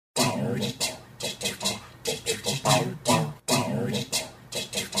There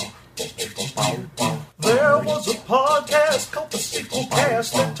was a podcast called The Sequel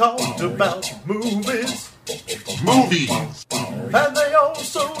Cast that talked about movies. And they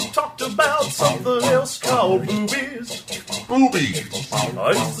also talked about something else called boobies.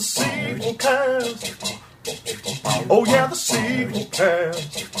 It's the Sequel Cast. Oh yeah, the Sequel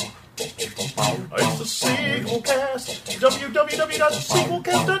Cast. It's the Sequel Cast.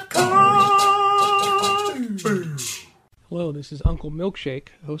 www.sequelcast.com. Hello, this is Uncle Milkshake,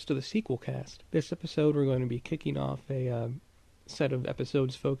 host of the Sequel Cast. This episode we're going to be kicking off a set of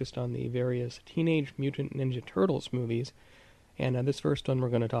episodes focused on the various Teenage Mutant Ninja Turtles movies. And this first one we're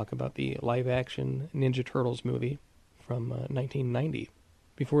going to talk about the live-action Ninja Turtles movie from 1990.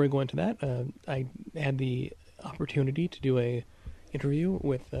 Before we go into that, I had the opportunity to do a interview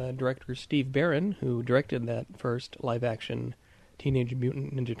with director Steve Barron, who directed that first live-action Teenage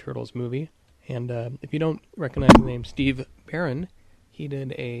Mutant Ninja Turtles movie. And if you don't recognize the name Steve Barron, he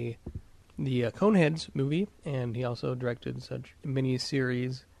did the Coneheads movie, and he also directed such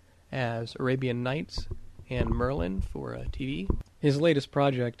mini-series as Arabian Nights and Merlin for TV. His latest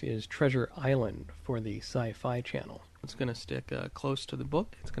project is Treasure Island for the Sci-Fi Channel. It's going to stick close to the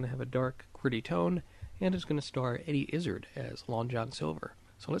book, it's going to have a dark, gritty tone, and it's going to star Eddie Izzard as Long John Silver.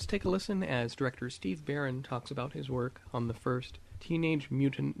 So let's take a listen as director Steve Barron talks about his work on the first Teenage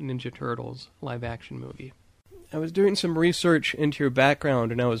Mutant Ninja Turtles live-action movie. I was doing some research into your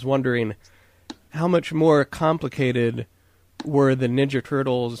background, and I was wondering how much more complicated were the Ninja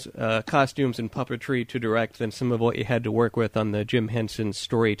Turtles costumes and puppetry to direct than some of what you had to work with on the Jim Henson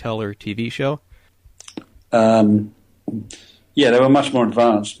Storyteller TV show? Yeah, they were much more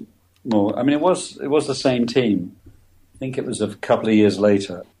advanced. I mean, it was the same team. I think it was a couple of years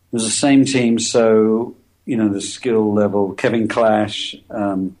later. It was the same team, so, you know, the skill level, Kevin Clash,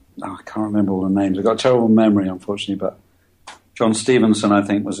 I can't remember all the names. I've got a terrible memory, unfortunately, but John Stevenson, I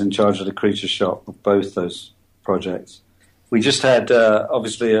think, was in charge of the Creature Shop of both those projects. We just had,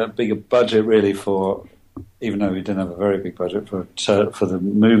 obviously, a bigger budget, really, even though we didn't have a very big budget for the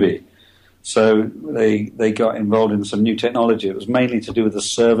movie. So they got involved in some new technology. It was mainly to do with the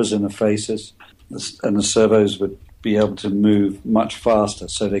servos in the faces, and the servos would be able to move much faster,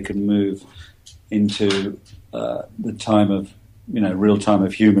 so they could move into the time of, real time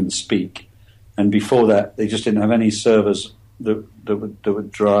of human speak. And before that, they just didn't have any servos that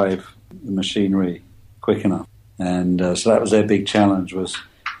would drive the machinery quick enough. And so that was their big challenge, was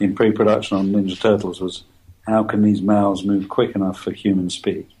in pre-production on Ninja Turtles, was how can these mouths move quick enough for human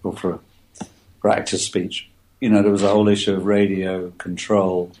speech, or for actor speech. There was a whole issue of radio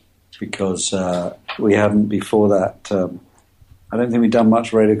control, because we hadn't before that. I don't think we'd done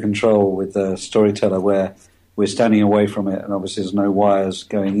much radio control with Storyteller, where we're standing away from it, and obviously there's no wires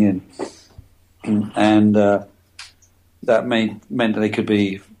going in. And that meant that they could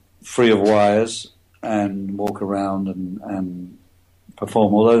be free of wires and walk around and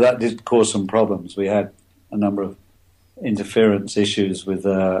perform, although that did cause some problems. We had a number of interference issues with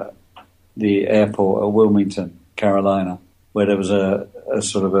the airport at Wilmington, Carolina, where there was a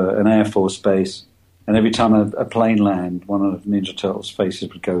sort of an Air Force base, and every time a plane landed, one of the Ninja Turtles' faces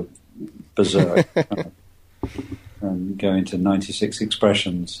would go berserk and go into 96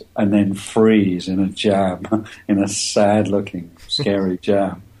 expressions, and then freeze in a jam, in a sad-looking, scary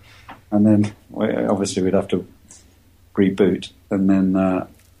jam. And then, obviously, we'd have to reboot, and then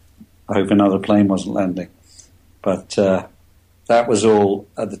hope another plane wasn't landing. But that was all,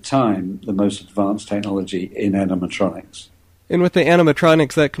 at the time, the most advanced technology in animatronics. And with the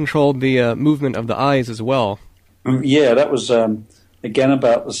animatronics, that controlled the movement of the eyes as well. Yeah, that was, again,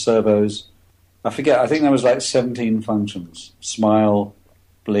 about the servos. I forget, I think there was like 17 functions. Smile,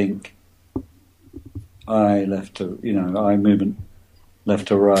 blink, eye left to, eye movement left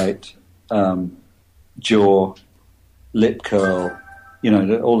to right, jaw, lip curl.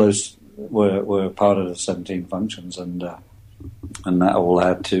 All those were part of the 17 functions, and that all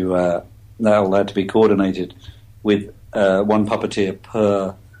had to be coordinated with one puppeteer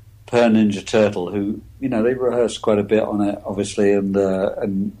per Ninja Turtle, who they rehearsed quite a bit on it, obviously,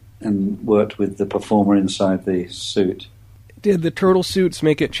 and worked with the performer inside the suit. Did the turtle suits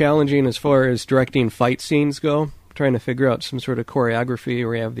make it challenging as far as directing fight scenes go? Trying to figure out some sort of choreography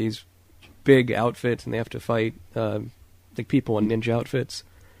where you have these big outfits and they have to fight like people in ninja outfits.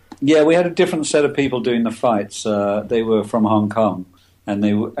 Yeah, we had a different set of people doing the fights. They were from Hong Kong, and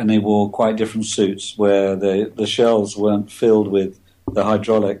they wore quite different suits, where the shells weren't filled with the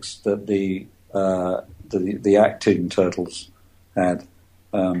hydraulics that the acting turtles had.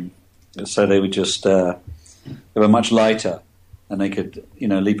 So they were just they were much lighter, and they could,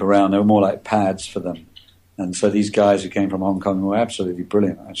 leap around. They were more like pads for them. And so these guys who came from Hong Kong were absolutely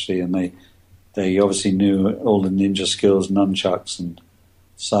brilliant, actually, and they obviously knew all the ninja skills, nunchucks and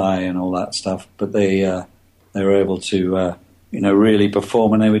sai and all that stuff, but they were able to, really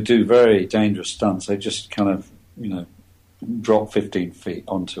perform, and they would do very dangerous stunts. They just kind of, drop 15 feet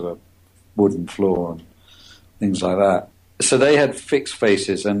onto a wooden floor and things like that. So they had fixed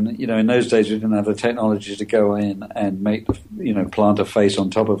faces, and, in those days we didn't have the technology to go in and make, plant a face on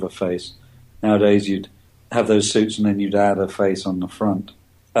top of a face. Nowadays you'd have those suits and then you'd add a face on the front.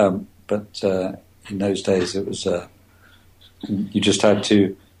 But in those days it was, you just had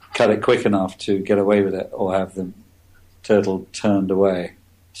to cut it quick enough to get away with it, or have the turtle turned away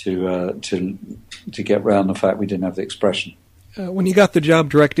to get round the fact we didn't have the expression. When you got the job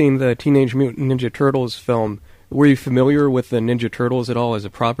directing the Teenage Mutant Ninja Turtles film, were you familiar with the Ninja Turtles at all as a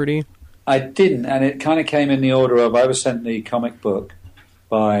property? I didn't, and it kind of came in the order of, I was sent the comic book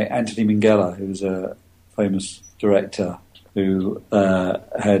by Anthony Minghella, who was a famous director who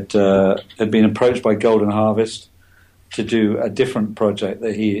had been approached by Golden Harvest to do a different project,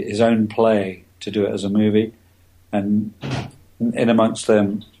 his own play, to do it as a movie. And in amongst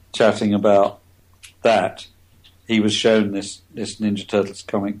them chatting about that, he was shown this Ninja Turtles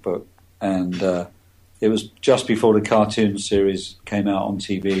comic book, and it was just before the cartoon series came out on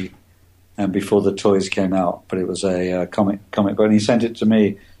TV and before the toys came out, but it was a comic book, and he sent it to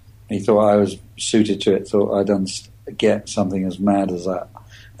me. He thought I was suited to it, thought I'd get something as mad as that.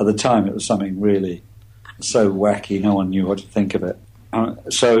 At the time, it was something really so wacky, no one knew what to think of it.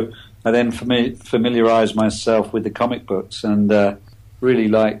 So I then familiarized myself with the comic books, and really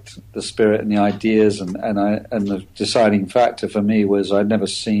liked the spirit and the ideas, and the deciding factor for me was I'd never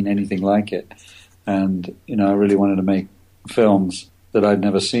seen anything like it, and I really wanted to make films that I'd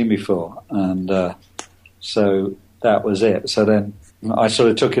never seen before, and so that was it. So then I sort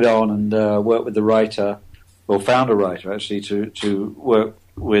of took it on and worked with the writer, or found a writer actually to work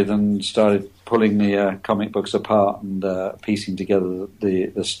with, and started pulling the comic books apart and piecing together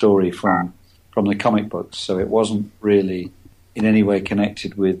the story from the comic books. So it wasn't really in any way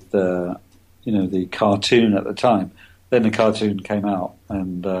connected with the cartoon at the time. Then the cartoon came out,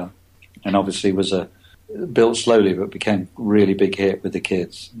 and obviously was built slowly, but became a really big hit with the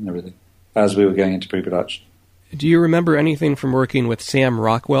kids and everything as we were going into pre-production. Do you remember anything from working with Sam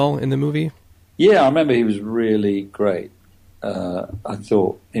Rockwell in the movie? Yeah, I remember he was really great. I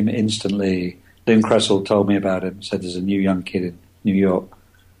thought him instantly. Lynn Kressel told me about him, said there's a new young kid in New York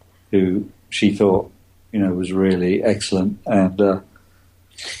who she thought, was really excellent. And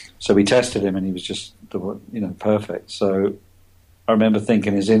so we tested him, and he was just, perfect. So I remember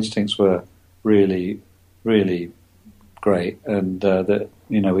thinking his instincts were really, really great, and that,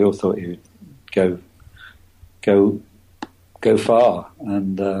 we all thought he would go far,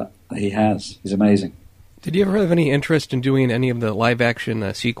 and he has. He's amazing. Did you ever have any interest in doing any of the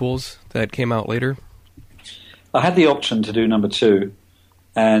live-action sequels that came out later? I had the option to do number 2,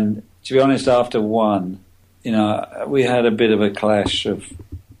 and to be honest, after 1, we had a bit of a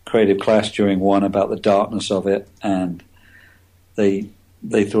creative clash during 1 about the darkness of it, and they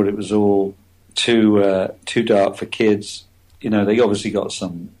thought it was all too dark for kids. They obviously got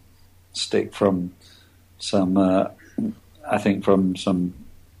some stick from some, I think, from some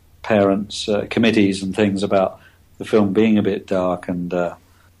parents' committees and things about the film being a bit dark, and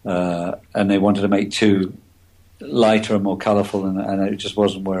they wanted to make 2 lighter and more colourful, and it just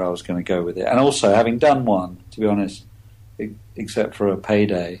wasn't where I was going to go with it. And also, having done 1, to be honest, except for a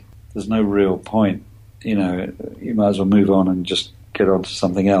payday, there's no real point. You might as well move on and just get on to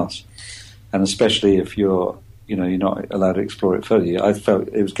something else. And especially if you're not allowed to explore it further. I felt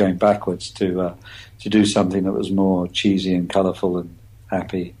it was going backwards to do something that was more cheesy and colourful and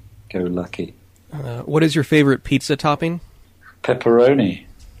happy-go-lucky. What is your favourite pizza topping? Pepperoni.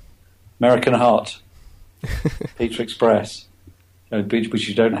 American Hot. Pizza Express. Which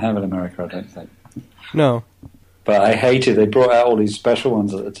you don't have in America, I don't think. No. But I hated, they brought out all these special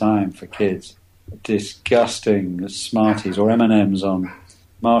ones at the time for kids. Disgusting Smarties or M&Ms on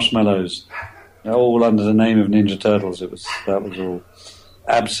marshmallows, all under the name of Ninja Turtles. That was all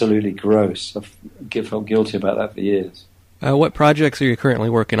absolutely gross. I felt guilty about that for years. What projects are you currently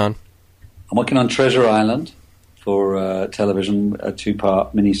working on? I'm working on Treasure Island for television, a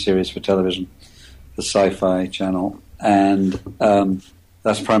 2-part miniseries for television, the Sci-Fi Channel, and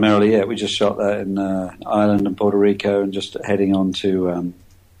that's primarily it. We just shot that in Ireland and Puerto Rico, and just heading on to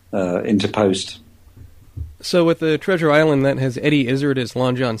into post. So with the Treasure Island, that has Eddie Izzard as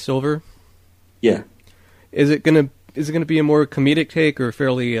Long John Silver. Yeah. Is it gonna be a more comedic take or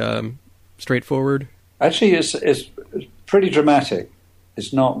fairly straightforward? Actually, it's pretty dramatic.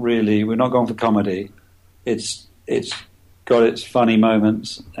 It's not really. We're not going for comedy. It's got its funny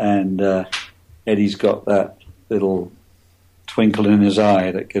moments, and Eddie's got that little twinkle in his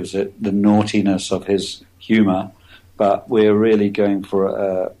eye that gives it the naughtiness of his humour. But we're really going for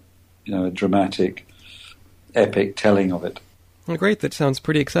a dramatic, epic telling of it. Well, great. That sounds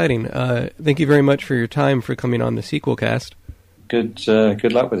pretty exciting. Thank you very much for your time for coming on the Sequel Cast. Good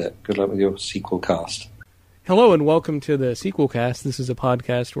luck with it. Good luck with your Sequel Cast. Hello and welcome to the Sequel Cast. This is a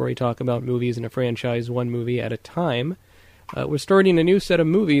podcast where we talk about movies in a franchise, one movie at a time. We're starting a new set of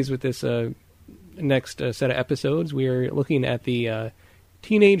movies with this next set of episodes. We are looking at the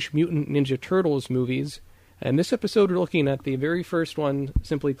Teenage Mutant Ninja Turtles movies. And this episode we're looking at the very first one,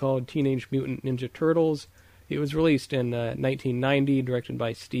 simply called Teenage Mutant Ninja Turtles. It was released in 1990, directed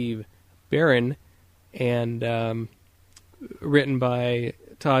by Steve Barron, and written by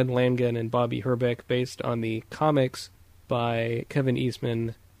Todd Langen and Bobby Herbeck, based on the comics by Kevin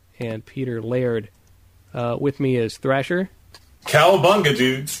Eastman and Peter Laird. With me is Thrasher. Cowabunga,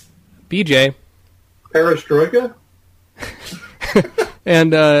 dudes. BJ. Perestroika.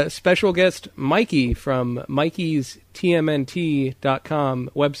 And special guest Mikey from Mikey's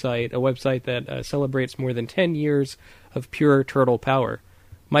TMNT.com website, a website that celebrates more than 10 years of pure turtle power.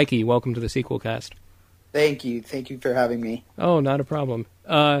 Mikey, welcome to the Sequel Cast. Thank you. Thank you for having me. Oh, not a problem.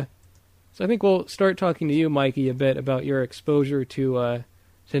 So I think we'll start talking to you, Mikey, a bit about your exposure to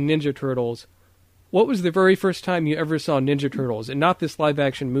Ninja Turtles. What was the very first time you ever saw Ninja Turtles? And not this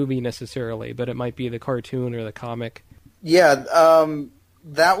live-action movie necessarily, but it might be the cartoon or the comic. Yeah,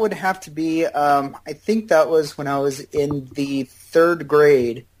 that would have to be, I think that was when I was in the third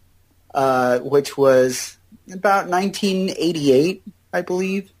grade, which was about 1988, I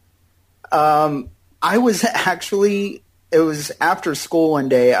believe. I was actually, it was after school one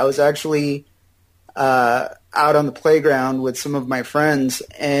day, I was actually out on the playground with some of my friends,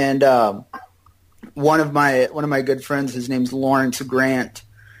 and one of my good friends, his name's Lawrence Grant,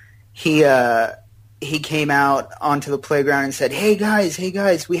 he came out onto the playground and said, hey guys,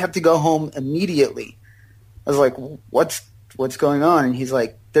 we have to go home immediately. I was like, what's going on? And he's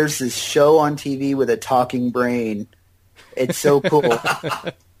like, there's this show on TV with a talking brain. It's so cool.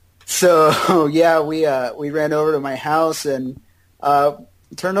 So yeah, we ran over to my house and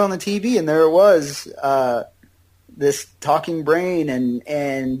turned on the TV, and there it was, this talking brain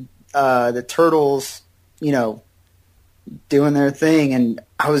and the turtles, doing their thing, and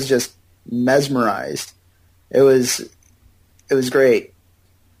I was just mesmerized. It was great.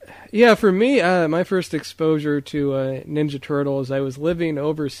 Yeah, for me, my first exposure to Ninja Turtles, I was living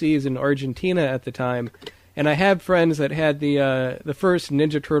overseas in Argentina at the time, and I had friends that had the first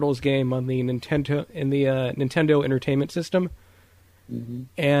Ninja Turtles game on the Nintendo Entertainment System,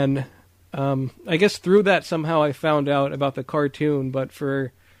 and I guess through that somehow I found out about the cartoon. But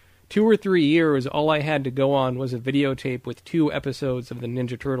for 2 or 3 years, all I had to go on was a videotape with 2 episodes of the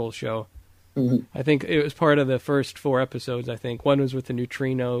Ninja Turtles show. I think it was part of the first 4 episodes, I think. One was with the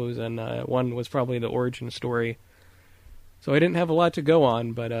neutrinos, and one was probably the origin story. So I didn't have a lot to go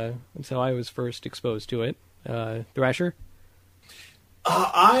on, but that's how I was first exposed to it. Thrasher?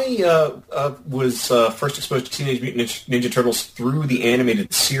 I was first exposed to Teenage Mutant Ninja Turtles through the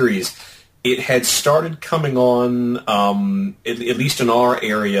animated series. It had started coming on, at least in our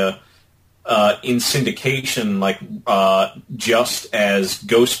area, in syndication, like just as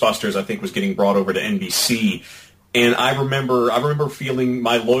Ghostbusters, I think, was getting brought over to NBC. And I remember feeling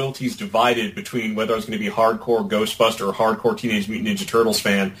my loyalties divided between whether I was going to be a hardcore Ghostbuster or hardcore Teenage Mutant Ninja Turtles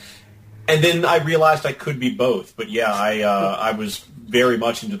fan. And then I realized I could be both. But yeah, I was very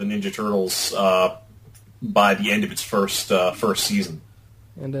much into the Ninja Turtles by the end of its first season.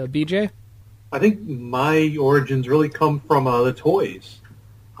 And BJ? I think my origins really come from the toys.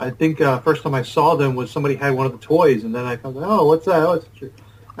 I think first time I saw them was somebody had one of the toys, and then I thought, oh, what's that?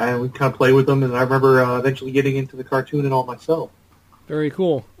 And we kind of play with them, and I remember eventually getting into the cartoon and all myself. Very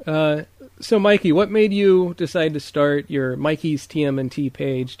cool. So, Mikey, what made you decide to start your Mikey's TMNT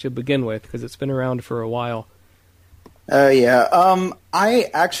page to begin with? Because it's been around for a while. Yeah. I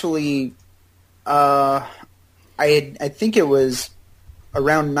actually, I think it was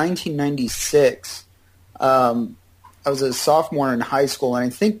around 1996. I was a sophomore in high school, and I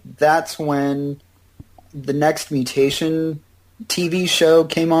think that's when the Next Mutation TV show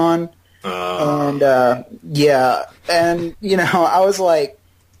came on. And, yeah, and, I was like,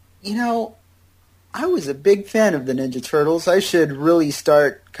 I was a big fan of the Ninja Turtles. I should really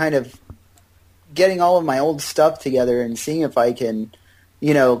start kind of getting all of my old stuff together and seeing if I can,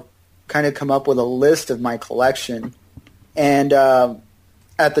 kind of come up with a list of my collection. And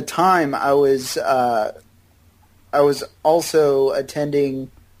at the time, I was was also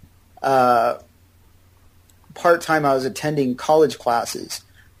attending part-time. I was attending college classes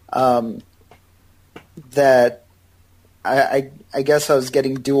that I guess I was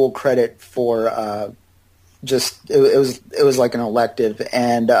getting dual credit for just it was like an elective,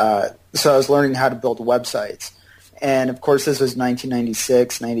 and so I was learning how to build websites. And of course, this was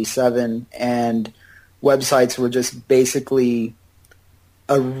 1996, 97, and websites were just basically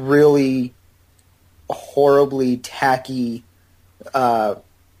a really horribly tacky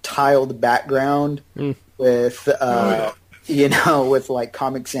tiled background with with like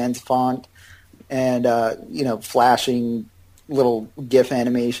Comic Sans font and flashing little GIF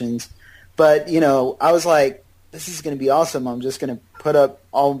animations. But I was like, this is going to be awesome. I'm just going to put up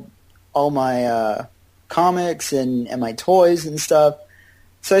all my comics and my toys and stuff.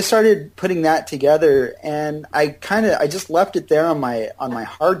 So I started putting that together, and I just left it there on my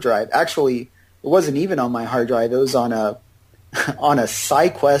hard drive. Actually, it wasn't even on my hard drive. It was on a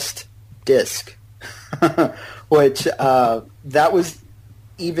SciQuest disk, which that was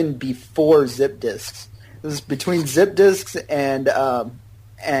even before zip disks. It was between zip disks and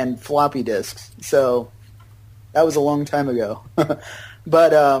floppy disks. So that was a long time ago.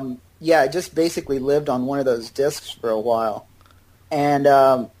 But I just basically lived on one of those disks for a while. And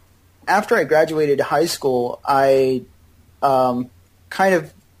after I graduated high school, I kind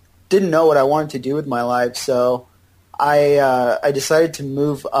of didn't know what I wanted to do with my life, so I decided to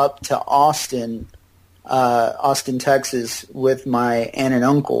move up to Austin, Texas, with my aunt and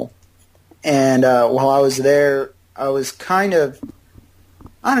uncle. And while I was there, I was kind of,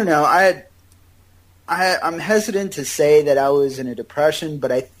 I don't know, I'm hesitant to say that I was in a depression,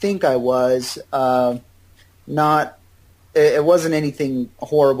 but I think I was. Not. It wasn't anything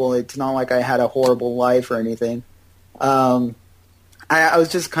horrible. It's not like I had a horrible life or anything. I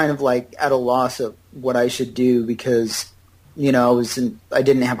was just kind of like at a loss of what I should do because, I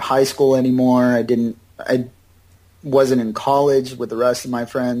didn't have high school anymore. I wasn't in college with the rest of my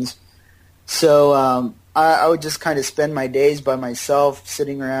friends. So I would just kind of spend my days by myself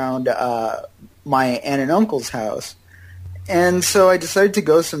sitting around my aunt and uncle's house. And so I decided to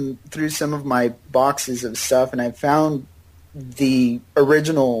go through some of my boxes of stuff, and I found the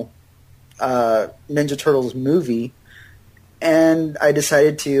original Ninja Turtles movie, and I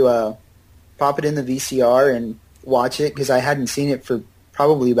decided to pop it in the VCR and watch it because I hadn't seen it for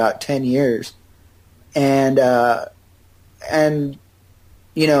probably about 10 years. And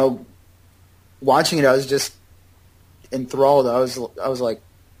watching it, I was just enthralled. I was like,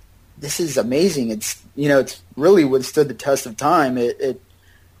 this is amazing. It's really withstood the test of time. It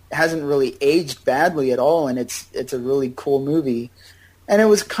hasn't really aged badly at all, and it's a really cool movie. And it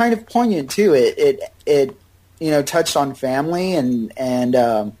was kind of poignant too. It touched on family and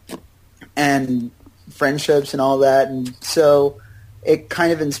friendships and all that, and so it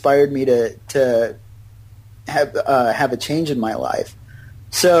kind of inspired me to have a change in my life.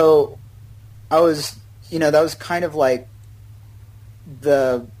 So I was, that was kind of like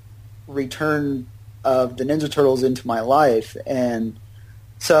the return of the Ninja Turtles into my life. And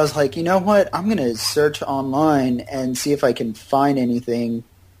so I was like, you know what, I'm going to search online and see if I can find anything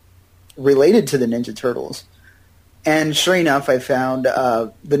related to the Ninja Turtles. And sure enough, I found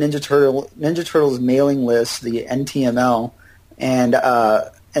the Ninja Turtles mailing list, the NTML, and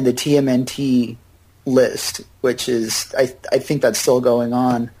the TMNT list, which is, I think that's still going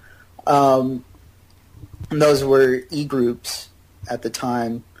on. And those were e-groups at the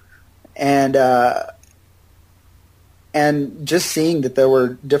time. And just seeing that there were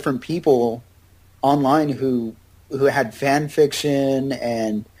different people online who had fan fiction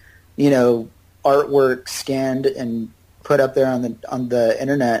and artwork scanned and put up there on the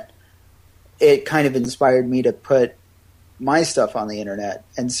internet, it kind of inspired me to put my stuff on the internet.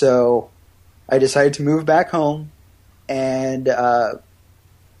 And so I decided to move back home and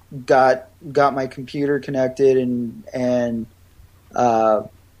got my computer connected and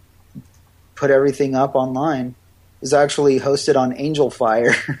put everything up online. It was actually hosted on Angel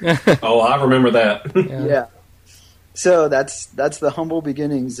Fire. Oh, I remember that. Yeah. So that's the humble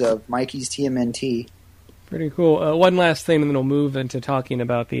beginnings of Mikey's TMNT. Pretty cool. One last thing, and then we'll move into talking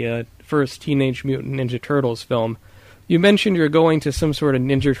about the first Teenage Mutant Ninja Turtles film. You mentioned you're going to some sort of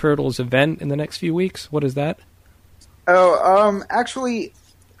Ninja Turtles event in the next few weeks. What is that? Oh, actually,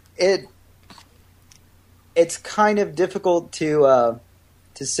 it's kind of difficult to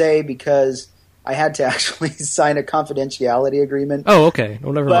say because I had to actually sign a confidentiality agreement. Oh, okay.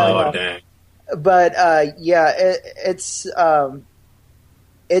 Well, never mind. Oh, dang. But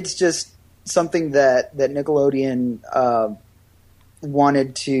it's just something that Nickelodeon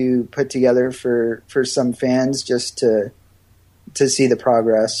wanted to put together for some fans just to see the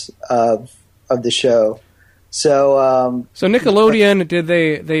progress of the show. So Nickelodeon, did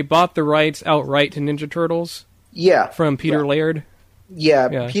they bought the rights outright to Ninja Turtles? Yeah, from Peter Laird.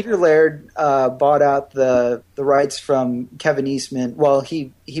 Yeah, Peter Laird bought out the rights from Kevin Eastman. Well,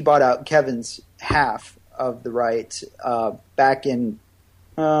 he bought out Kevin's half of the rights back in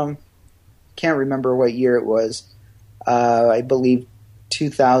can't remember what year it was. I believe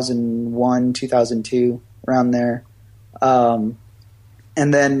 2001, 2002, around there. And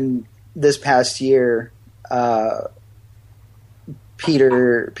then this past year,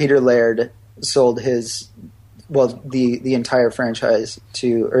 Peter Laird sold the entire franchise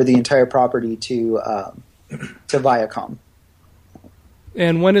or the entire property to Viacom.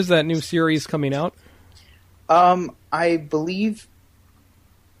 And when is that new series coming out? I believe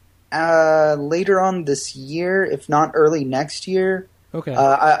later on this year, if not early next year. Okay.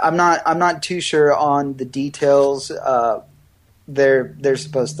 I'm not too sure on the details. They're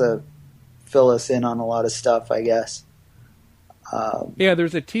supposed to fill us in on a lot of stuff, I guess. Yeah,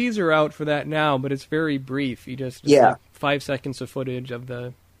 there's a teaser out for that now, but it's very brief. It's like 5 seconds of footage of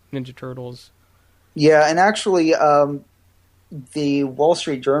the Ninja Turtles. Yeah, and actually, the Wall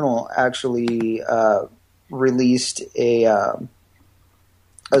Street Journal actually released a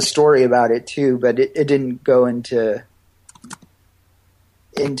story about it too, but it didn't go into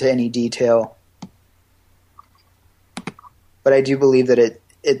any detail. But I do believe that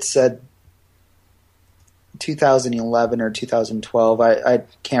it said 2011 or 2012. I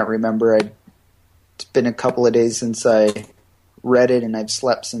can't remember. It's been a couple of days since I read it, and I've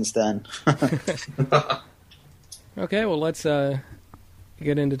slept since then. Okay, well, let's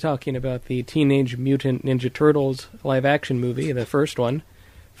get into talking about the Teenage Mutant Ninja Turtles live-action movie, the first one.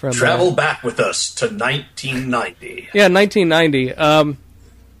 Travel back with us to 1990. Yeah, 1990.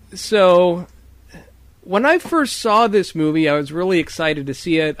 So, when I first saw this movie, I was really excited to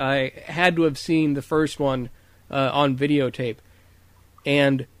see it. I had to have seen the first one on videotape.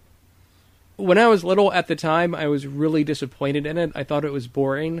 And when I was little at the time, I was really disappointed in it. I thought it was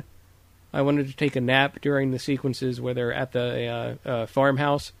boring. I wanted to take a nap during the sequences where they're at the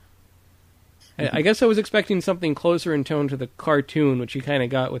farmhouse. I guess I was expecting something closer in tone to the cartoon, which you kind of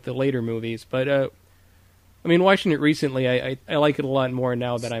got with the later movies. But, I mean, watching it recently, I like it a lot more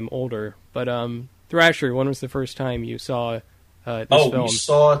now that I'm older. But, Thrasher, when was the first time you saw this film? We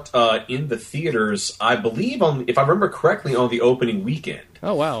saw it in the theaters, I believe, if I remember correctly, on the opening weekend.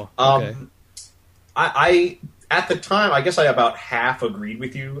 Oh, wow. Okay. I at the time, I guess I about half agreed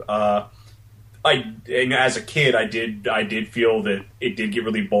with you. And as a kid, I did feel that it did get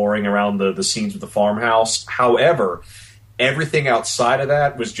really boring around the scenes with the farmhouse. However, everything outside of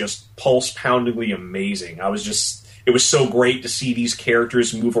that was just pulse-poundingly amazing. It was so great to see these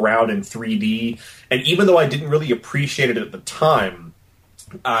characters move around in 3D. And even though I didn't really appreciate it at the time,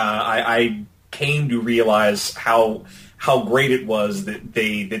 I came to realize how great it was that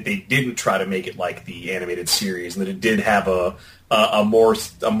they didn't try to make it like the animated series, and that it did have a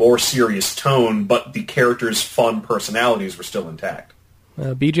more serious tone, but the characters' fun personalities were still intact.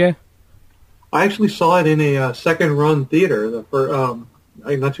 BJ? I actually saw it in a second-run theater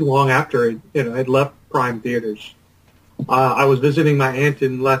not too long after I'd left Prime Theaters. I was visiting my aunt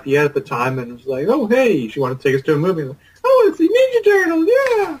in Lafayette at the time, and it was like, oh, hey, she wanted to take us to a movie. Like, oh, it's the Ninja Turtles,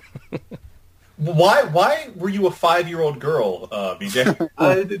 yeah! Why were you a 5-year-old girl, BJ?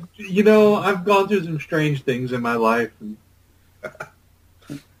 I've gone through some strange things in my life.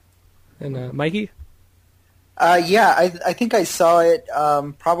 And Mikey? Yeah, I think I saw it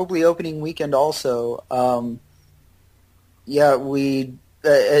probably opening weekend also.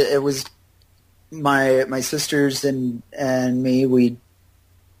 It was my sisters and me. We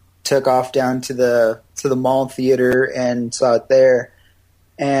took off down to the mall theater and saw it there,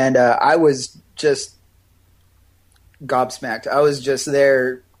 and I was just gobsmacked. I was just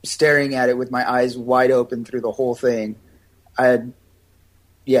there staring at it with my eyes wide open through the whole thing. It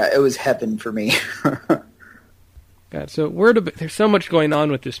was heaven for me. God, so there's so much going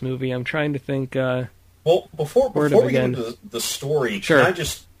on with this movie. I'm trying to think. Well, before we get into the story, sure. Can I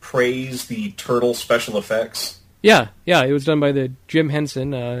just praise the turtle special effects? Yeah, it was done by the Jim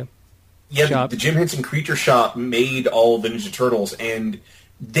Henson shop. The Jim Henson Creature Shop made all the Ninja Turtles, and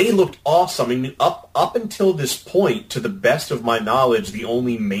they looked awesome. I mean, up until this point, to the best of my knowledge, the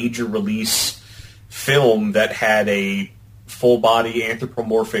only major release film that had a full-body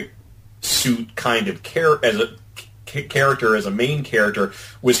anthropomorphic suit kind of character as a main character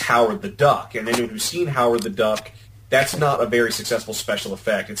was Howard the Duck. And anyone who's seen Howard the Duck that's not a very successful special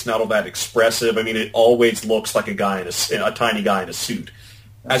effect. It's not all that expressive. I mean, it always looks like a guy in a tiny guy in a suit.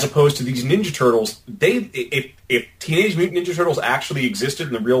 As opposed to these Ninja Turtles, if Teenage Mutant Ninja Turtles actually existed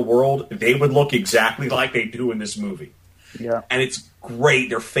in the real world, they would look exactly like they do in this movie. Yeah. And it's great.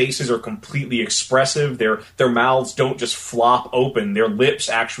 Their faces are completely expressive. Their mouths don't just flop open. Their lips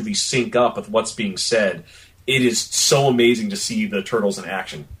actually sync up with what's being said. It is so amazing to see the Turtles in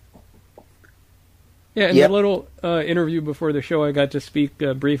action. Yeah, in the little interview before the show, I got to speak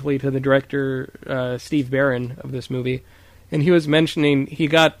briefly to the director, Steve Barron, of this movie. And he was mentioning he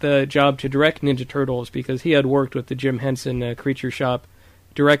got the job to direct Ninja Turtles because he had worked with the Jim Henson Creature Shop,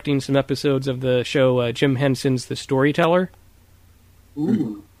 directing some episodes of the show Jim Henson's The Storyteller.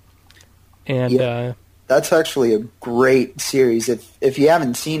 Ooh. And that's actually a great series. If you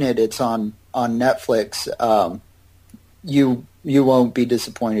haven't seen it, it's on Netflix. You won't be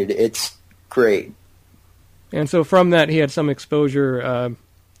disappointed. It's great. And so from that, he had some exposure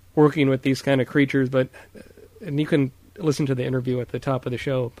working with these kind of creatures. And you can listen to the interview at the top of the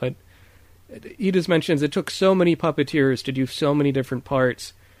show. But he just mentions it took so many puppeteers to do so many different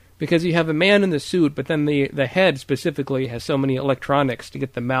parts. Because you have a man in the suit, but then the head specifically has so many electronics to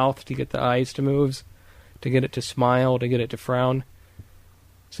get the mouth, to get the eyes to move, to get it to smile, to get it to frown.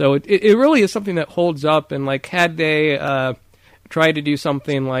 So it really is something that holds up. And like had they tried to do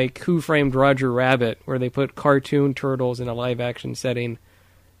something like Who Framed Roger Rabbit, where they put cartoon turtles in a live-action setting,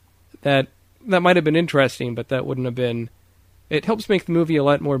 that might have been interesting, but that wouldn't have been... It helps make the movie a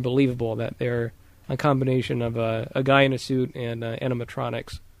lot more believable that they're a combination of a guy in a suit and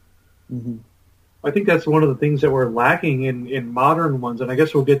animatronics. Mm-hmm. I think that's one of the things that we're lacking in modern ones, and I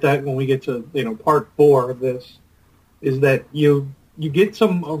guess we'll get that when we get to part 4 of this, is that you get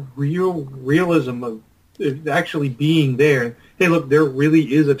some realism of it actually being there. Hey, look, there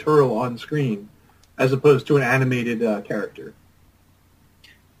really is a turtle on screen, as opposed to an animated character.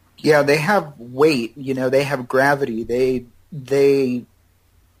 Yeah, they have weight. They have gravity. They're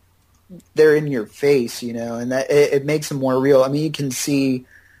in your face. And that it makes them more real. I mean, you can see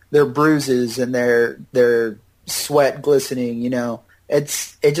their bruises and their sweat glistening.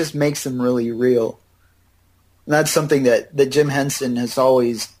 It just makes them really real. And that's something that Jim Henson has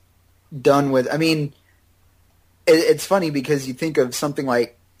always done with. I mean, it's funny because you think of something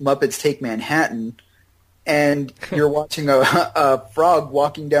like Muppets Take Manhattan, and you're watching a frog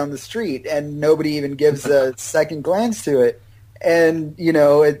walking down the street, and nobody even gives a second glance to it. And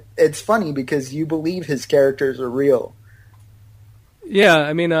it's funny because you believe his characters are real. Yeah,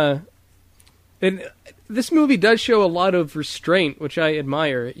 I mean, this movie does show a lot of restraint, which I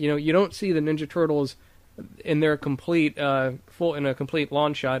admire. You don't see the Ninja Turtles in their complete complete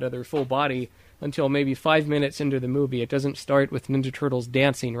lawn shot of their full body until maybe 5 minutes into the movie. It doesn't start with Ninja Turtles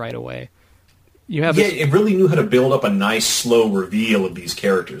dancing right away. It really knew how to build up a nice, slow reveal of these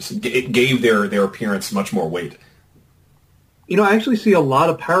characters. It gave their appearance much more weight. I actually see a lot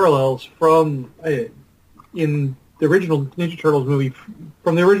of parallels from in the original Ninja Turtles movie,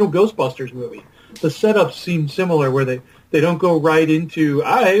 from the original Ghostbusters movie. The setups seem similar, where they don't go right into,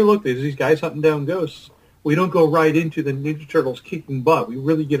 hey, look, there's these guys hunting down ghosts. We don't go right into the Ninja Turtles kicking butt. We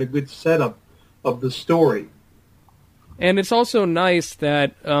really get a good setup of the story. And it's also nice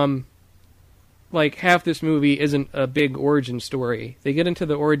that, half this movie isn't a big origin story. They get into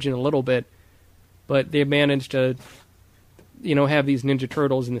the origin a little bit, but they manage to, have these Ninja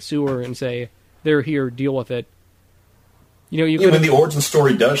Turtles in the sewer and say, they're here, deal with it. When the origin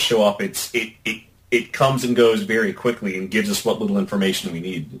story does show up, it comes and goes very quickly and gives us what little information we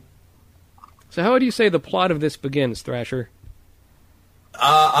need. So how would you say the plot of this begins, Thrasher?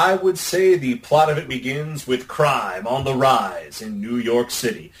 I would say the plot of it begins with crime on the rise in New York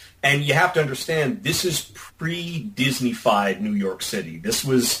City. And you have to understand, this is pre-Disney-fied New York City. This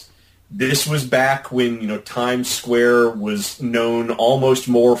was back when, Times Square was known almost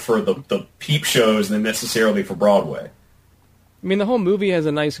more for the peep shows than necessarily for Broadway. I mean, the whole movie has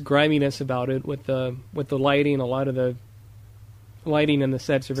a nice griminess about it with the lighting. A lot of the lighting in the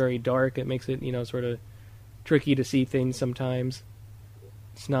sets are very dark. It makes it, sort of tricky to see things sometimes.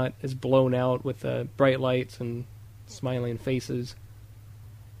 It's not as blown out with bright lights and smiling faces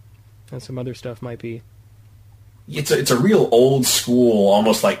as some other stuff might be. It's a real old school,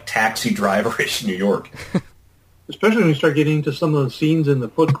 almost like Taxi Driver-ish New York. Especially when you start getting into some of the scenes in the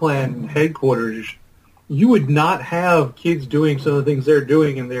Foot Clan headquarters. You would not have kids doing some of the things they're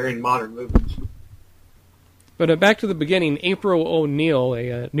doing in modern movies. But back to the beginning, April O'Neil,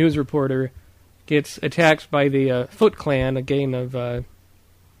 a news reporter, gets attacked by the Foot Clan, a gang of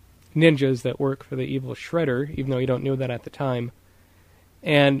ninjas that work for the evil Shredder, even though you don't know that at the time.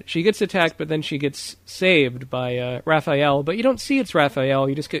 And she gets attacked, but then she gets saved by Raphael. But you don't see it's Raphael.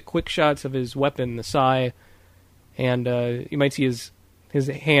 You just get quick shots of his weapon, the sai, and you might see his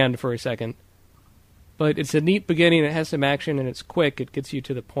hand for a second. But it's a neat beginning. It has some action, and it's quick. It gets you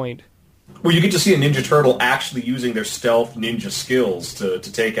to the point. Well, you get to see a Ninja Turtle actually using their stealth ninja skills to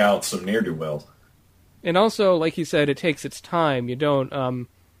take out some ne'er-do-wells. And also, like you said, it takes its time. You don't...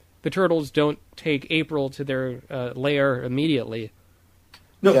 the turtles don't take April to their lair immediately.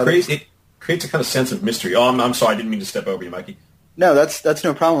 No, it creates a kind of sense of mystery. Oh, I'm sorry, I didn't mean to step over you, Mikey. No, that's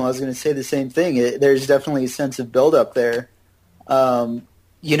no problem. I was going to say the same thing. There's definitely a sense of build-up there.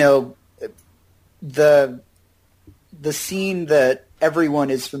 You know, the scene that everyone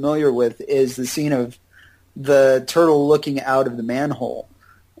is familiar with is the scene of the turtle looking out of the manhole.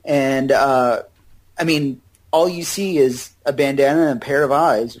 And, I mean, all you see is a bandana and a pair of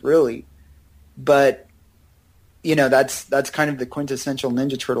eyes, really. But, you know, that's kind of the quintessential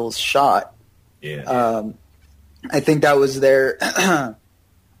Ninja Turtles shot. Yeah. I think that was their,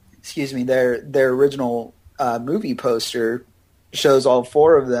 excuse me, their original movie poster shows all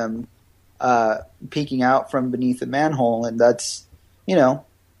four of them peeking out from beneath the manhole, and that's, you know,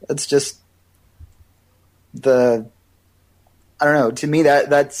 that's just I don't know, to me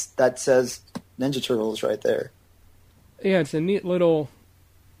that says Ninja Turtles right there. Yeah, it's a neat little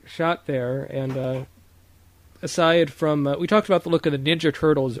shot there, and aside from, we talked about the look of the Ninja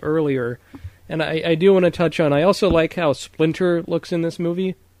Turtles earlier, and I do want to touch on, I also like how Splinter looks in this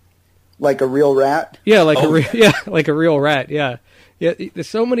movie. Like a real rat? Yeah, like like a real rat, yeah. Yeah, there's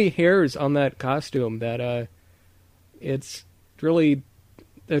so many hairs on that costume that it's really,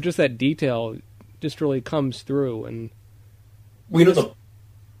 just that detail just really comes through. And we know the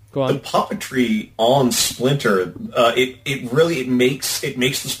go on. The puppetry on Splinter, it really makes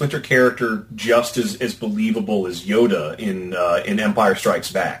the Splinter character just as believable as Yoda in Empire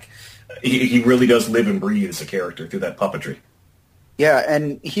Strikes Back. He really does live and breathe as a character through that puppetry. Yeah,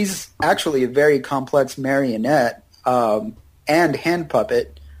 and he's actually a very complex marionette and hand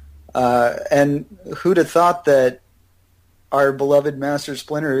puppet. And who'd have thought that our beloved Master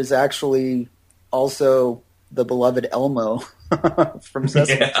Splinter is actually also the beloved Elmo from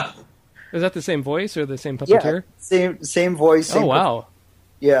Sesame Street. Yeah. Is that the same voice or the same puppeteer? Yeah, same voice. Same wow.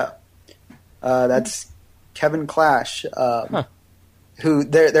 Yeah. That's Kevin Clash, who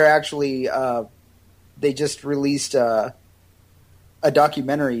they're actually they just released a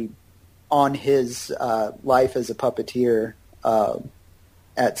documentary on his life as a puppeteer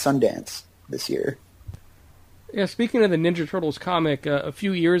at Sundance this year. Yeah, speaking of the Ninja Turtles comic, a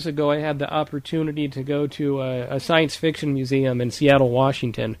few years ago I had the opportunity to go to a science fiction museum in Seattle,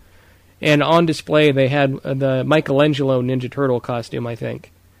 Washington. And on display they had the Michelangelo Ninja Turtle costume, I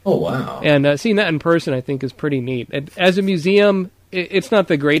think. Oh, wow. And seeing that in person I think is pretty neat. As a museum, it's not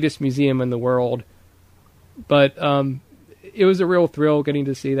the greatest museum in the world, but it was a real thrill getting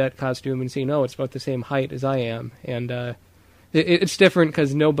to see that costume and seeing, oh, it's about the same height as I am. And it's different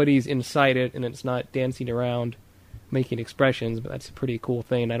because nobody's inside it and it's not dancing around making expressions, but that's a pretty cool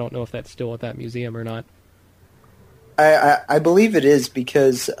thing. I don't know if that's still at that museum or not. I believe it is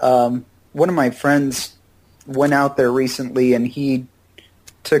because one of my friends went out there recently and he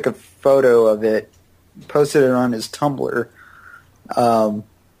took a photo of it, posted it on his Tumblr.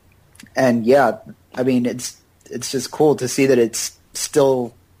 And yeah, I mean, it's just cool to see that it's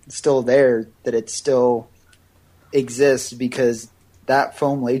still there, that it still exists, because that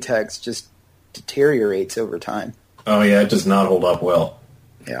foam latex just deteriorates over time. Oh yeah, it does not hold up well.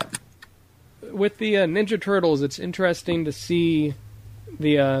 Yeah. With the Ninja Turtles, it's interesting to see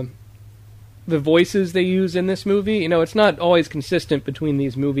the voices they use in this movie. You know, it's not always consistent between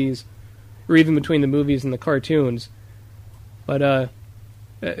these movies, or even between the movies and the cartoons. But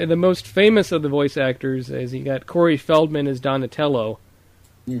the most famous of the voice actors is you got Corey Feldman as Donatello.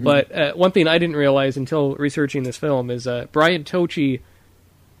 Mm-hmm. But one thing I didn't realize until researching this film is Brian Tochi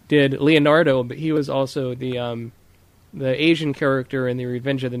did Leonardo, but he was also the Asian character in the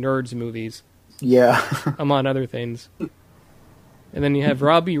Revenge of the Nerds movies. Yeah. Among other things. And then you have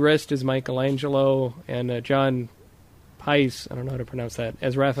Robbie Rist as Michelangelo, and John Peiss, I don't know how to pronounce that,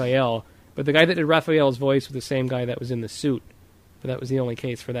 as Raphael. But the guy that did Raphael's voice was the same guy that was in the suit. But that was the only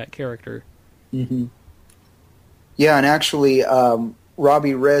case for that character. Mm-hmm. Yeah, and actually,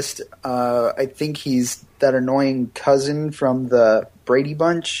 Robbie Rist, I think he's that annoying cousin from the Brady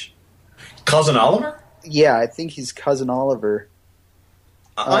Bunch. Cousin Oliver? Yeah, I think he's Cousin Oliver.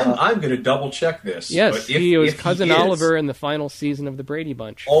 I'm going to double check this. Yes, he was Cousin Oliver in the final season of the Brady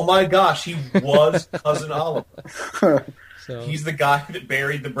Bunch. Oh my gosh, he was Cousin Oliver. So he's the guy that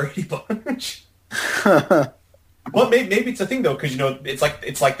buried the Brady Bunch. Well, maybe it's a thing though, because it's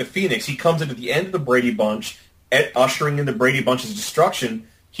like the Phoenix. He comes into the end of the Brady Bunch, ushering in the Brady Bunch's destruction.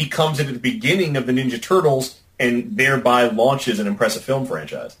 He comes into the beginning of the Ninja Turtles, and thereby launches an impressive film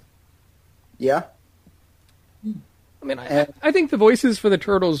franchise. Yeah. I mean, I think the voices for the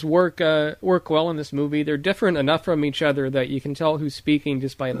Turtles work well in this movie. They're different enough from each other that you can tell who's speaking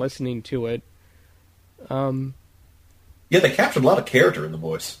just by listening to it. Yeah, they captured a lot of character in the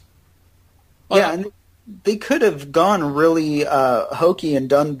voice. Yeah, and they could have gone really hokey and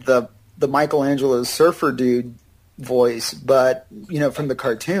done the Michelangelo surfer dude voice, but from the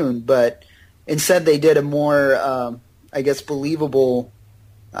cartoon. But instead, they did a more, I guess, believable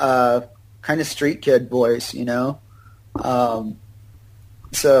kind of street kid voice.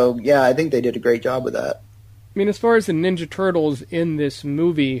 So yeah, I think they did a great job with that. I mean, as far as the Ninja Turtles in this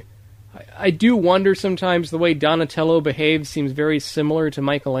movie, I do wonder sometimes the way Donatello behaves seems very similar to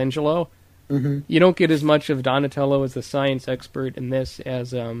Michelangelo. Mm-hmm. You don't get as much of Donatello as the science expert in this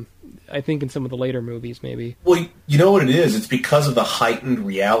as I think in some of the later movies, maybe. Well, you know what it is? It's because of the heightened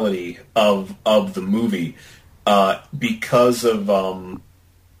reality of the movie, because of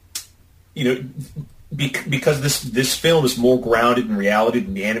because this film is more grounded in reality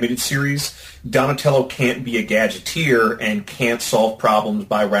than the animated series. Donatello can't be a gadgeteer and can't solve problems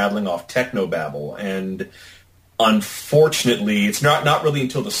by rattling off technobabble. And unfortunately, it's not really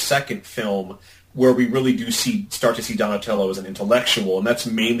until the second film where we really do start to see Donatello as an intellectual, and that's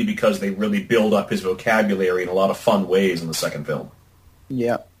mainly because they really build up his vocabulary in a lot of fun ways in the second film.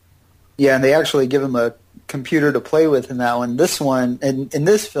 Yeah. Yeah, and they actually give him a computer to play with in that one. This one, in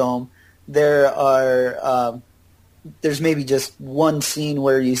this film, there's maybe just one scene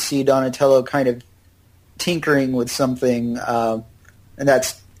where you see Donatello kind of tinkering with something, and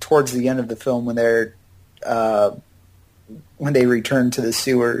that's towards the end of the film when they return to the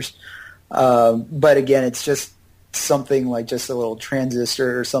sewers. But again, it's just something like just a little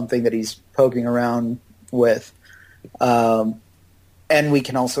transistor or something that he's poking around with. And we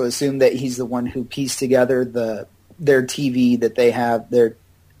can also assume that he's the one who pieced together their TV that they have, their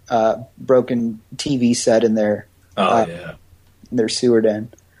broken TV set in their their sewer den.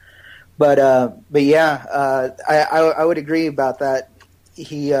 But yeah, I would agree about that.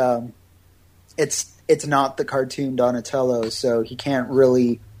 He it's not the cartoon Donatello, so he can't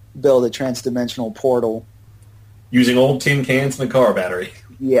really build a transdimensional portal using old tin cans and a car battery.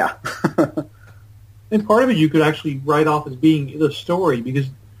 Yeah. And part of it you could actually write off as being the story, because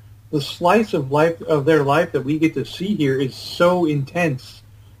the slice of their life that we get to see here is so intense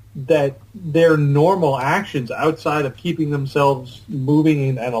that their normal actions outside of keeping themselves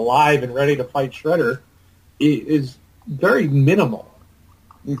moving and alive and ready to fight Shredder is very minimal.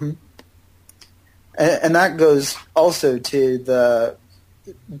 Mm-hmm. And that goes also to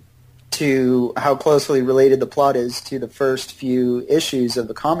how closely related the plot is to the first few issues of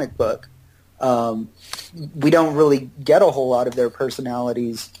the comic book. We don't really get a whole lot of their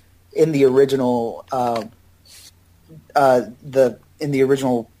personalities in the original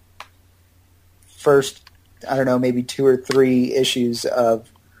first, I don't know, maybe 2 or 3 issues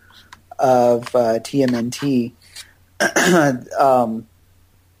of TMNT.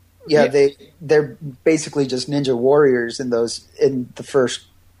 They're basically just ninja warriors in the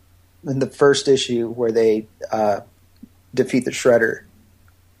first issue where they defeat the Shredder.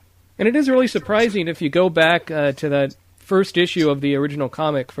 And it is really surprising if you go back to that first issue of the original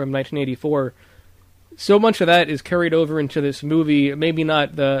comic from 1984. So much of that is carried over into this movie. Maybe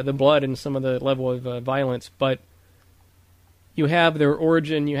not the blood and some of the level of violence, but you have their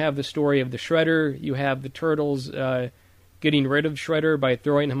origin. You have the story of the Shredder. You have the Turtles getting rid of Shredder by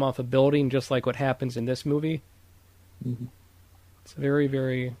throwing him off a building, just like what happens in this movie. Mm-hmm. It's a very,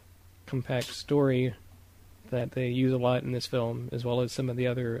 very compact story that they use a lot in this film, as well as some of the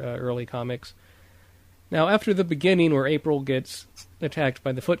other early comics. Now, after the beginning, where April gets attacked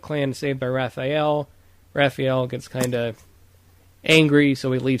by the Foot Clan, saved by Raphael gets kind of angry,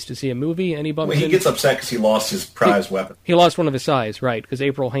 so he leaves to see a movie, and he bumps he gets upset because he lost his prize weapon. He lost one of his eyes, right, because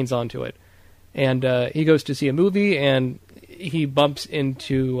April hangs on to it. And he goes to see a movie, and he bumps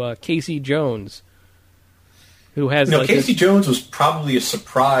into Casey Jones, who has... Casey Jones was probably a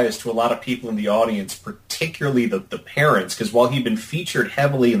surprise to a lot of people in the audience, particularly the parents, because while he'd been featured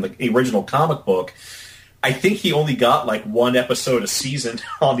heavily in the original comic book, I think he only got like 1 episode a season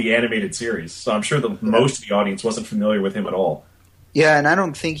on the animated series. So I'm sure that most of the audience wasn't familiar with him at all. Yeah, and I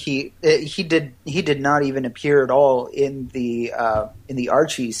don't think he did not even appear at all in the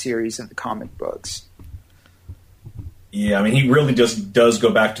Archie series of the comic books. Yeah, I mean, he really just does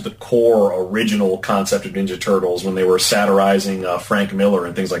go back to the core original concept of Ninja Turtles when they were satirizing Frank Miller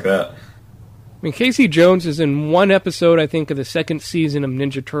and things like that. mean, Casey Jones is in one episode, I think, of the second season of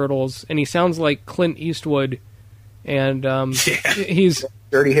Ninja Turtles, and he sounds like Clint Eastwood, and he's...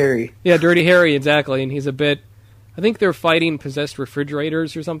 Dirty Harry. Yeah, Dirty Harry, exactly, and he's a bit... I think they're fighting possessed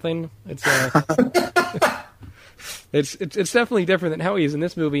refrigerators or something. It's it's definitely different than how he is in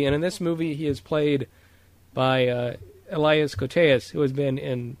this movie, and in this movie he is played by Elias Koteas, who has been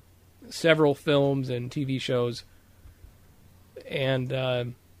in several films and TV shows, and I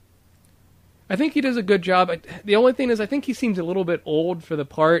think he does a good job. The only thing is I think he seems a little bit old for the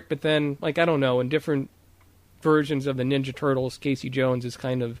part, but then, like, I don't know, in different versions of the Ninja Turtles, Casey Jones is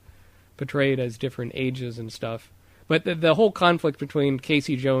kind of portrayed as different ages and stuff. But the whole conflict between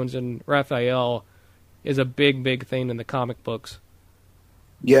Casey Jones and Raphael is a big, big thing in the comic books.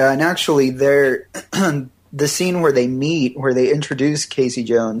 Yeah, and actually the scene where they meet, where they introduce Casey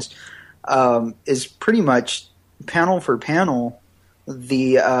Jones, is pretty much panel for panel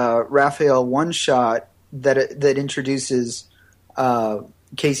the Raphael one-shot that introduces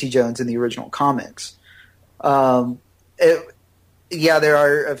Casey Jones in the original comics. There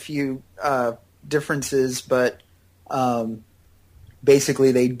are a few differences, but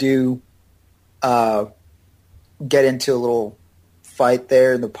basically they do get into a little fight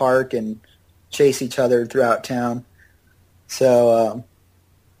there in the park and chase each other throughout town. So,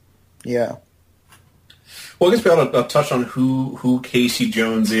 yeah. Well, I guess we ought to touch on who Casey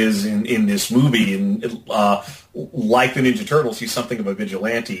Jones is in this movie. And like the Ninja Turtles, he's something of a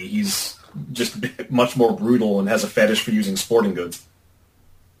vigilante. He's just much more brutal and has a fetish for using sporting goods.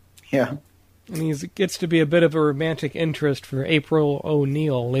 Yeah. And he gets to be a bit of a romantic interest for April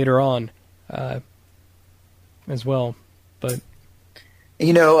O'Neil later on as well. But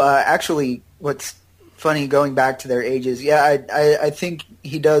actually, what's funny, going back to their ages, I think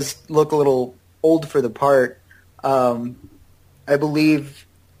he does look a little old for the part. I believe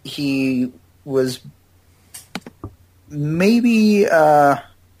he was maybe, I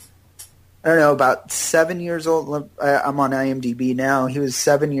don't know, about 7 years old. I'm on IMDb now. He was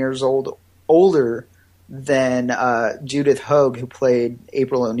 7 years older than Judith Hoag, who played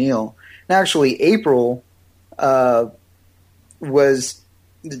April O'Neil. And actually,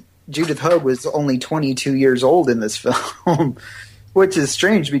 Judith Hoag was only 22 years old in this film, which is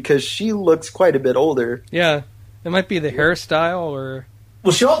strange because she looks quite a bit older. Yeah, it might be the hairstyle or...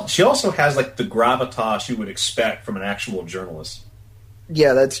 Well, she also has like the gravitas you would expect from an actual journalist.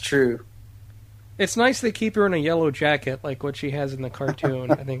 Yeah, that's true. It's nice they keep her in a yellow jacket like what she has in the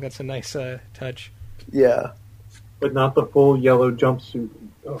cartoon. I think that's a nice touch. Yeah. But not the full yellow jumpsuit.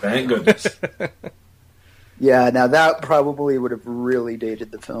 Oh, thank goodness. Yeah, now that probably would have really dated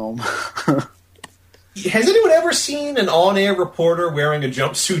the film. Has anyone ever seen an on-air reporter wearing a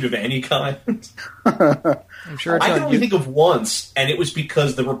jumpsuit of any kind? I'm sure it's I can only think of once, and it was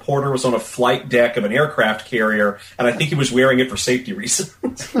because the reporter was on a flight deck of an aircraft carrier, and I think he was wearing it for safety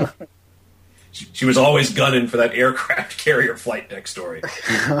reasons. She was always gunning for that aircraft carrier flight deck story.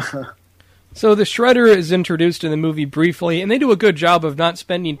 So the Shredder is introduced in the movie briefly, and they do a good job of not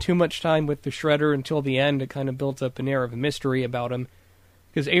spending too much time with the Shredder until the end. It kind of builds up an air of mystery about him.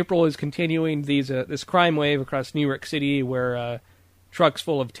 Because April is continuing this crime wave across New York City where trucks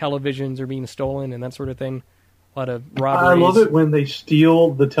full of televisions are being stolen and that sort of thing. A lot of robberies. I love it when they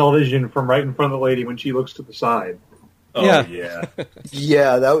steal the television from right in front of the lady when she looks to the side. Oh, yeah.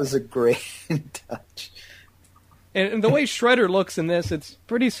 Yeah, that was a great touch. And the way Shredder looks in this, it's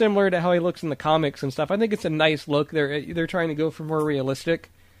pretty similar to how he looks in the comics and stuff. I think it's a nice look. They're trying to go for more realistic.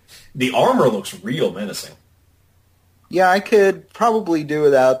 The armor looks real menacing. Yeah, I could probably do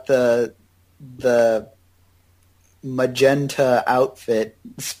without the magenta outfit,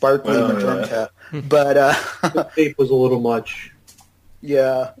 sparkly magenta. Yeah. But the tape was a little much.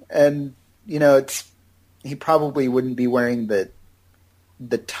 Yeah, and he probably wouldn't be wearing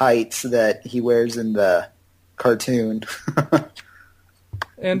the tights that he wears in the cartoon.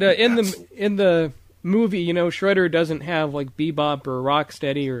 And in the movie, Shredder doesn't have like Bebop or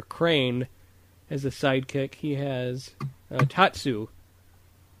Rocksteady or Crane as a sidekick. He has Tatsu,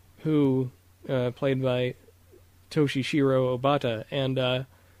 who played by Toshishiro Obata. And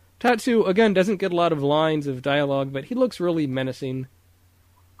Tatsu, again, doesn't get a lot of lines of dialogue, but he looks really menacing.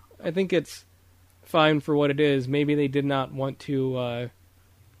 I think it's fine for what it is. Maybe they did not want to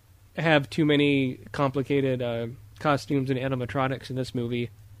have too many complicated costumes and animatronics in this movie.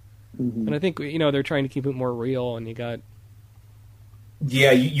 Mm-hmm. And I think, they're trying to keep it more real, and you got...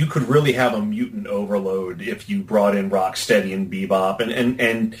 Yeah, you could really have a mutant overload if you brought in Rocksteady and Bebop.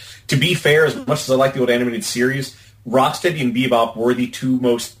 And to be fair, as much as I like the old animated series, Rocksteady and Bebop were the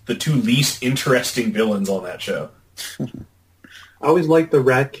two least interesting villains on that show. I always liked the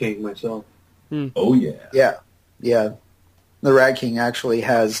Rat King myself. Oh, yeah. Yeah. The Rat King actually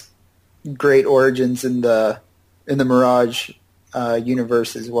has great origins in the Mirage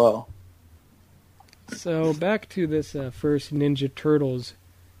universe as well. So back to this first Ninja Turtles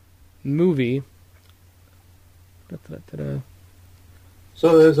movie.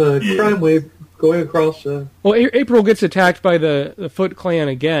 So there's a crime wave going across. Well, April gets attacked by the Foot Clan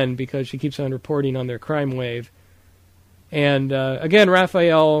again because she keeps on reporting on their crime wave. And again,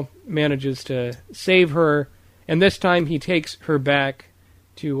 Raphael manages to save her, and this time he takes her back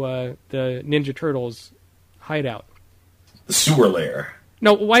to the Ninja Turtles hideout. The sewer lair.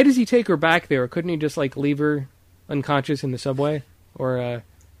 No, why does he take her back there? Couldn't he just leave her unconscious in the subway? Or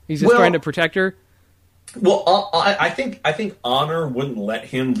he's just trying to protect her? Well, I think honor wouldn't let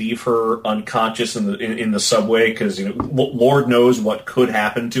him leave her unconscious in the subway because Lord knows what could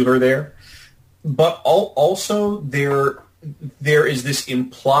happen to her there. But also there is this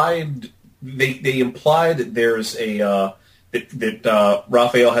implied they imply that there's a that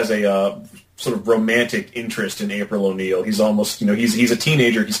Raphael has a sort of romantic interest in April O'Neil. He's almost he's a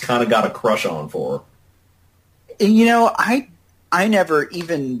teenager. He's kind of got a crush on for her. I never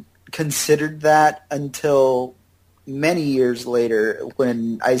even considered that until many years later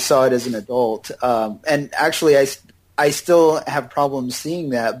when I saw it as an adult. And actually, I still have problems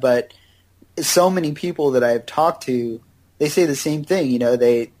seeing that, but so many people that I've talked to, they say the same thing.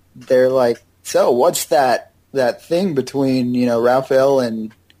 They're like, so what's that thing between, Raphael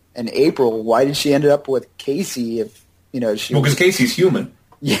and April? Why did she end up with Casey if, she... Well, because Casey's human.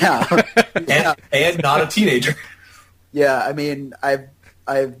 Yeah. and not a teenager. Yeah, I mean, I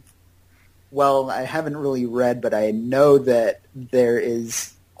haven't really read, but I know that there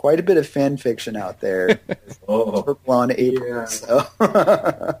is quite a bit of fan fiction out there. On April, so.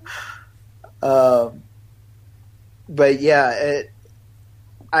 But yeah,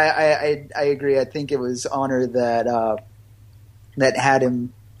 I agree. I think it was Honor that had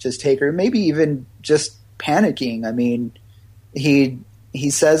him just take her, maybe even just panicking. I mean, he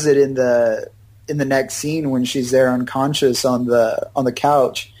says it in the next scene when she's there unconscious on the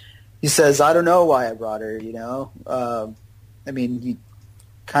couch. He says, "I don't know why I brought her." I mean, he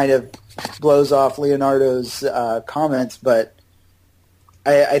kind of blows off Leonardo's comments, but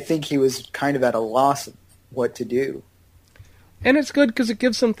I think he was kind of at a loss of what to do. And it's good because it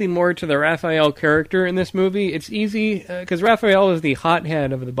gives something more to the Raphael character in this movie. It's easy, because Raphael is the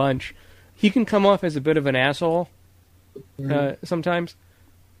hothead of the bunch. He can come off as a bit of an asshole sometimes.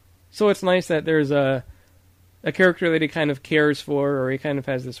 So it's nice that there's a character that he kind of cares for, or he kind of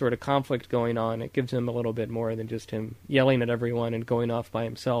has this sort of conflict going on. It gives him a little bit more than just him yelling at everyone and going off by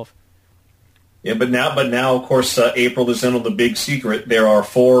himself. Yeah, but now, of course, April is in on the big secret. There are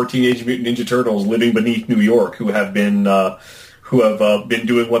 4 Teenage Mutant Ninja Turtles living beneath New York who have been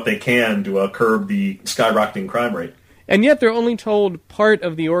doing what they can to curb the skyrocketing crime rate. And yet they're only told part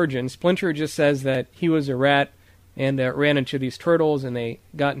of the origin. Splinter just says that he was a rat and ran into these turtles, and they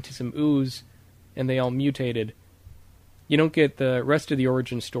got into some ooze, and they all mutated. You don't get the rest of the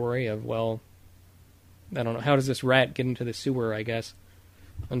origin story of, well, I don't know, how does this rat get into the sewer, I guess,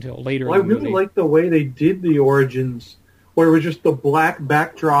 until later in the movie. I really like the way they did the origins, where it was just the black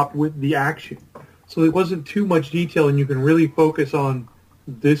backdrop with the action. So it wasn't too much detail, and you can really focus on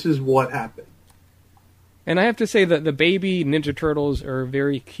this is what happened. And I have to say that the baby Ninja Turtles are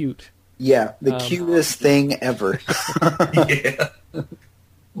very cute. Yeah, the cutest thing ever. Yeah.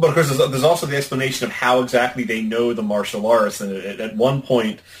 But of course, there's also the explanation of how exactly they know the martial arts. And at one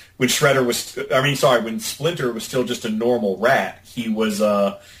point, when Splinter was still just a normal rat, he was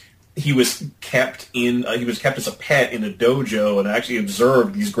kept as a pet in a dojo and actually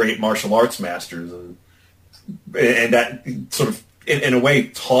observed these great martial arts masters, and that sort of in a way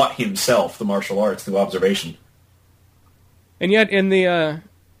taught himself the martial arts through observation. And yet in the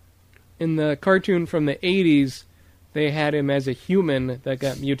cartoon from the 80s, they had him as a human that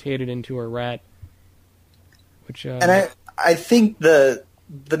got mutated into a rat. Which and I think the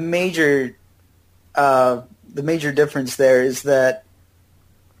major difference there is that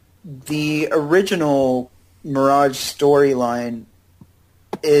the original Mirage storyline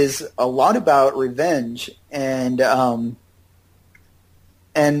is a lot about revenge and the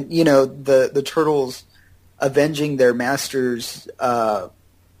turtles avenging their master's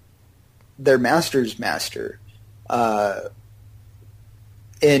master.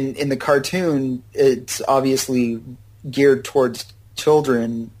 In the cartoon, it's obviously geared towards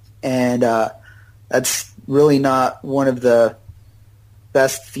children, and that's really not one of the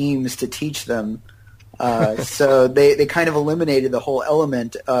best themes to teach them. So they kind of eliminated the whole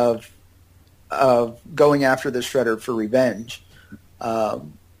element of going after the Shredder for revenge.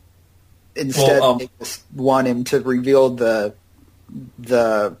 instead they just want him to reveal the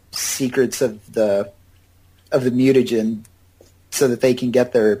secrets of the mutagen so that they can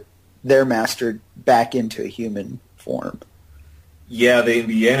get their master back into a human form. Yeah,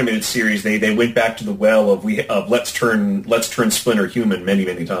 the animated series they went back to the well of let's turn Splinter human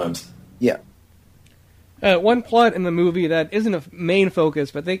many times. Yeah. One plot in the movie that isn't a main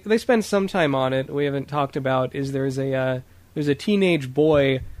focus, but they spend some time on it. We haven't talked about is there's a teenage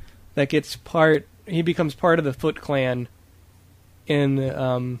boy that becomes part of the Foot Clan.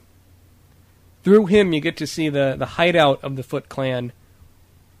 In through him, you get to see the hideout of the Foot Clan,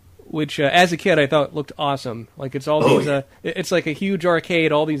 which as a kid I thought looked awesome. Like it's all these, it's like a huge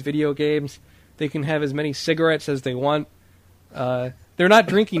arcade, all these video games. They can have as many cigarettes as they want. They're not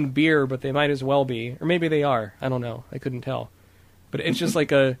drinking beer, but they might as well be, or maybe they are. I don't know. I couldn't tell. But it's just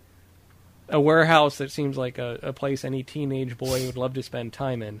like a warehouse that seems like a place any teenage boy would love to spend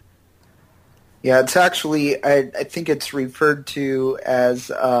time in. Yeah, it's actually, I think it's referred to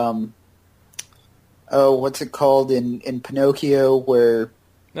as, what's it called in Pinocchio, where...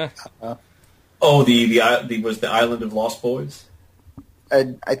 was the Island of Lost Boys?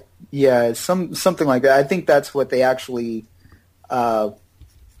 Yeah, something like that. I think that's what they actually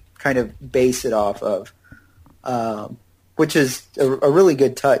kind of base it off of, which is a really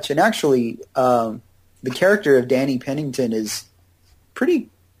good touch. And actually, the character of Danny Pennington is pretty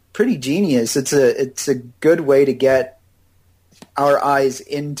genius. It's a good way to get our eyes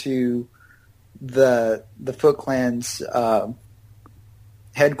into the Foot Clan's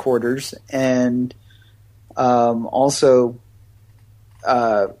headquarters, and also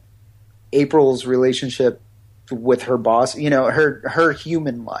April's relationship with her boss. You know, her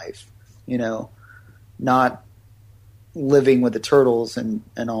human life. You know, not living with the turtles and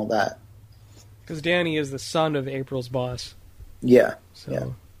all that. Because Danny is the son of April's boss. Yeah. So. Yeah.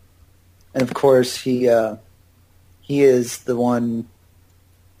 And of course, he is the one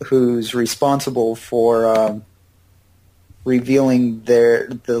who's responsible for revealing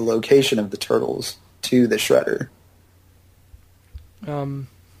the location of the turtles to the Shredder.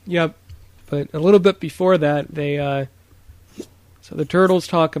 Yep. But a little bit before that, so the turtles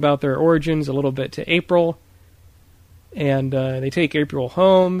talk about their origins a little bit to April, and they take April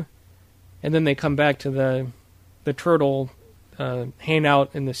home, and then they come back to the turtle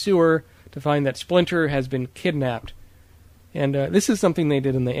hangout in the sewer to find that Splinter has been kidnapped. And this is something they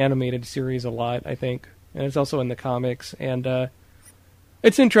did in the animated series a lot, I think. And it's also in the comics. And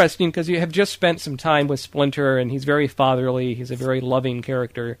it's interesting because you have just spent some time with Splinter, and he's very fatherly. He's a very loving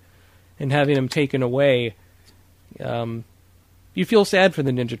character. And having him taken away, you feel sad for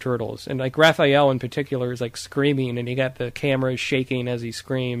the Ninja Turtles. And like Raphael in particular is like screaming, and you got the camera shaking as he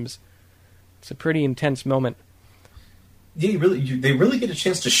screams. It's a pretty intense moment. Yeah, they really get a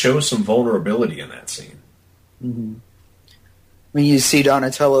chance to show some vulnerability in that scene. Mm-hmm. I mean, you see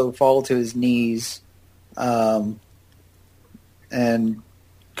Donatello fall to his knees, and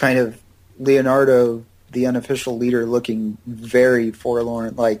kind of Leonardo, the unofficial leader, looking very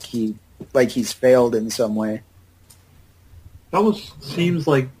forlorn, like he's failed in some way. It almost seems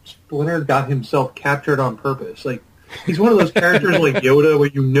like Splinter got himself captured on purpose. Like he's one of those characters like Yoda, where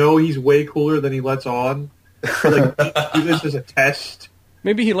you know he's way cooler than he lets on. Or like do this as a test.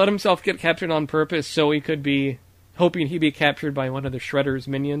 Maybe he let himself get captured on purpose so he could be hoping he'd be captured by one of the Shredder's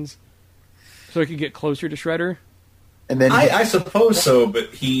minions, so he could get closer to Shredder. And then I suppose so,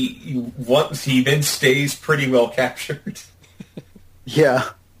 but he then stays pretty well captured. Yeah,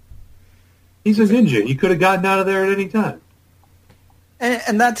 he's a ninja. He could have gotten out of there at any time.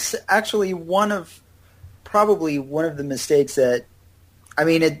 And that's actually probably one of the mistakes that, I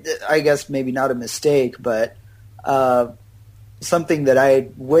mean, I guess maybe not a mistake, but something that I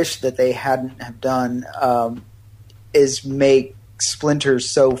wish that they hadn't have done is make Splinter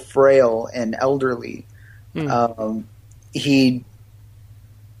so frail and elderly. I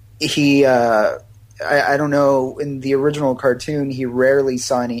don't know, in the original cartoon he rarely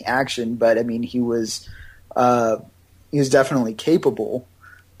saw any action, but I mean he was definitely capable,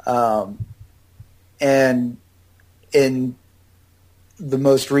 and in the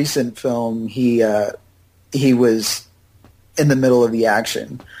most recent film he was in the middle of the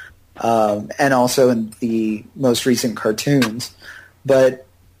action, and also in the most recent cartoons, but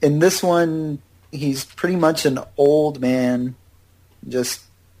in this one he's pretty much an old man, just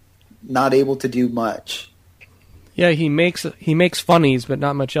not able to do much. Yeah, he makes funnies, but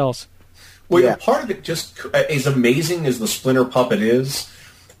not much else. Well, yeah. Part of it just, as amazing as the Splinter puppet is,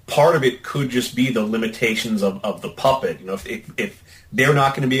 part of it could just be the limitations of the puppet. You know, if they're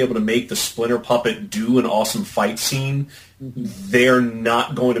not going to be able to make the Splinter puppet do an awesome fight scene, they're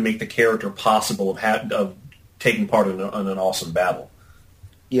not going to make the character possible of taking part in an awesome battle.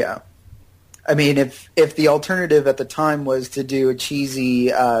 Yeah. I mean, if the alternative at the time was to do a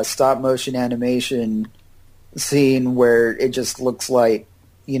cheesy stop-motion animation scene where it just looks like,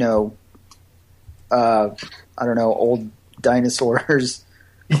 you know, I don't know, old dinosaurs,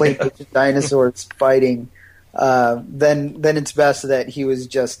 claymation dinosaurs fighting, then it's best that he was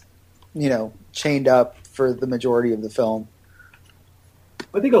just, you know, chained up for the majority of the film.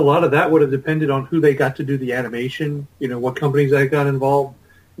 I think a lot of that would have depended on who they got to do the animation, you know, what companies that got involved.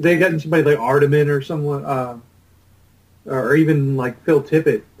 If they got somebody like Aardman or someone, or even like Phil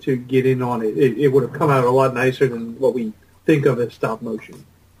Tippett to get in on it, it would have come out a lot nicer than what we think of as stop motion.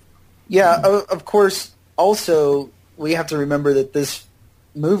 Yeah, of course, also, we have to remember that this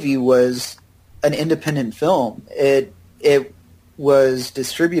movie was an independent film. It was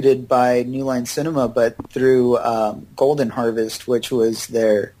distributed by New Line Cinema, but through Golden Harvest, which was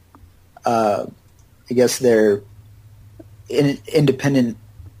their, I guess, their independent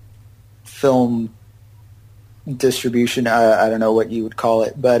film distribution. I don't know what you would call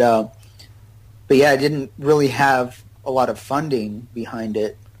it, but yeah, it didn't really have a lot of funding behind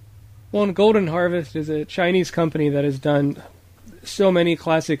it. Well, and Golden Harvest is a Chinese company that has done so many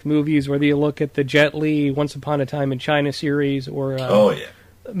classic movies, whether you look at the Jet Li Once Upon a Time in China series, or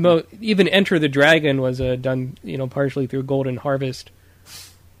even Enter the Dragon was done, you know, partially through Golden Harvest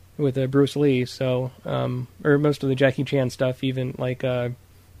with Bruce Lee. So, or most of the Jackie Chan stuff, even like the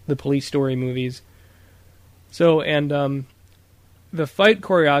Police Story movies. So, and the fight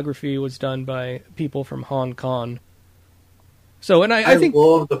choreography was done by people from Hong Kong. So, and I think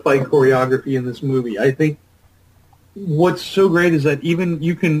love the fight choreography in this movie. I think what's so great is that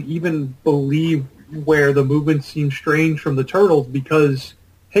you can even believe where the movements seem strange from the turtles because,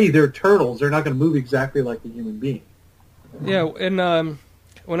 hey, they're turtles. They're not going to move exactly like a human being. Yeah, and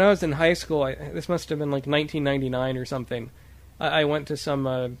when I was in high school, this must have been like 1999 or something, I went to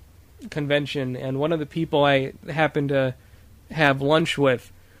some convention, and one of the people I happened to have lunch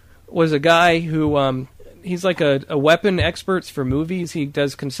with was a guy who... he's like a weapon expert for movies. He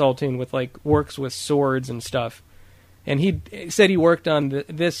does consulting with, like, works with swords and stuff. And he said he worked on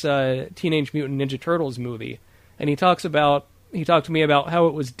this Teenage Mutant Ninja Turtles movie. And he talked to me about how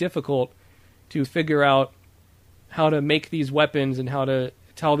it was difficult to figure out how to make these weapons and how to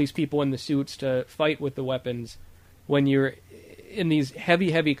tell these people in the suits to fight with the weapons when you're in these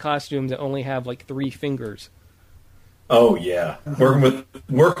heavy costumes that only have, like, 3 fingers. Oh yeah,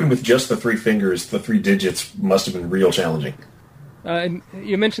 working with just the 3 fingers, the 3 digits must have been real challenging. And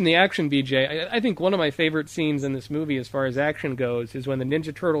you mentioned the action, BJ. I think one of my favorite scenes in this movie, as far as action goes, is when the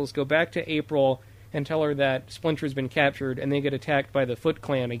Ninja Turtles go back to April and tell her that Splinter's been captured, and they get attacked by the Foot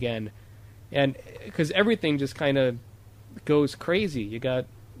Clan again, and because everything just kind of goes crazy. You got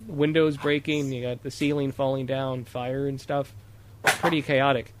windows breaking, you got the ceiling falling down, fire and stuff. It's pretty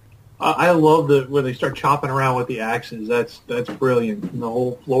chaotic. I love when they start chopping around with the axes. That's brilliant. And the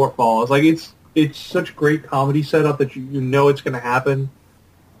whole floor falls. Like it's such great comedy setup that you know it's going to happen,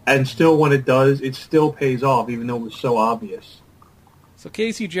 and still when it does, it still pays off, even though it was so obvious. So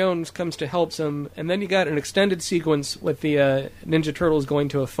Casey Jones comes to help some, and then you got an extended sequence with the Ninja Turtles going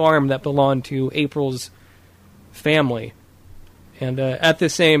to a farm that belonged to April's family. And at the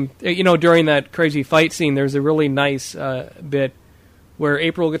same, during that crazy fight scene, there's a really nice bit where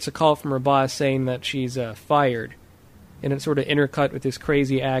April gets a call from her boss saying that she's fired, and it's sort of intercut with this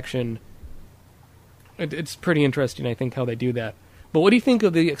crazy action. It's pretty interesting, I think, how they do that. But what do you think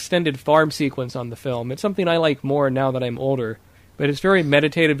of the extended farm sequence on the film? It's something I like more now that I'm older, but it's very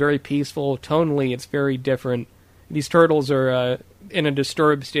meditative, very peaceful. Tonally, it's very different. These turtles are in a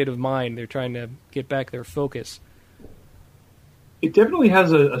disturbed state of mind. They're trying to get back their focus. It definitely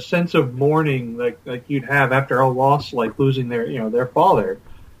has a sense of mourning, like you'd have after a loss, like losing their father.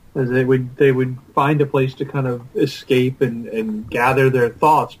 As they would find a place to kind of escape and gather their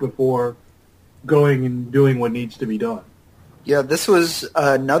thoughts before going and doing what needs to be done. Yeah, this was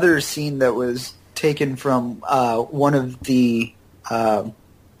another scene that was taken from one of the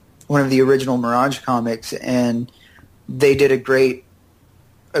original Mirage comics, and they did a great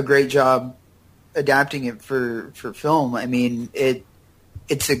job adapting it for film. I mean,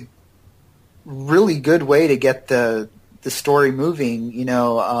 it's a really good way to get the story moving.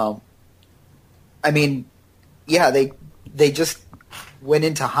 I mean, yeah, they just went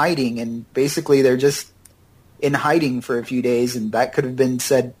into hiding, and basically they're just in hiding for a few days, and that could have been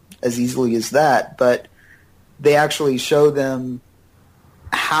said as easily as that. But they actually show them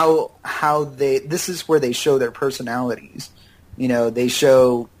how this is where they show their personalities. You know, they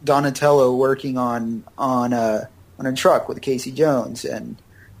show Donatello working on a truck with Casey Jones, and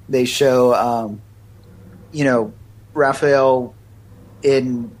they show Raphael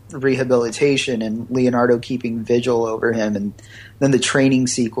in rehabilitation and Leonardo keeping vigil over him, and then the training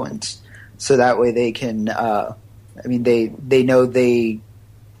sequence, so that way they can they know they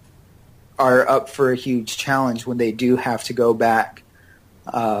are up for a huge challenge when they do have to go back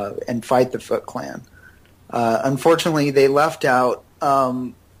and fight the Foot Clan. Unfortunately, they left out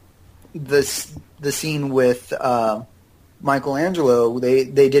the scene with Michelangelo.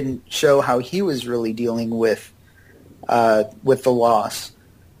 They didn't show how he was really dealing with the loss.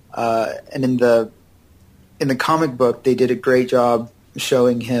 And in the comic book, they did a great job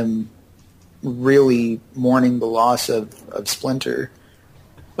showing him really mourning the loss of Splinter.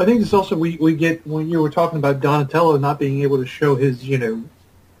 I think it's also we get, when you were talking about Donatello not being able to show his,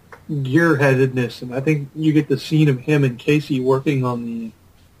 gearheadedness, and I think you get the scene of him and Casey working on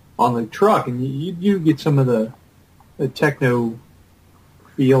the truck, and you get some of the techno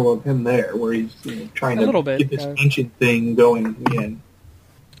feel of him there, where he's trying to get this ancient thing going again.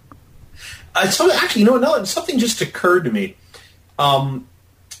 So actually, something just occurred to me.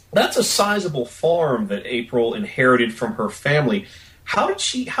 That's a sizable farm that April inherited from her family. How does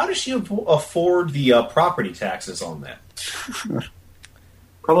she afford the property taxes on that?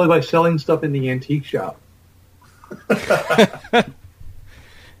 Probably by selling stuff in the antique shop.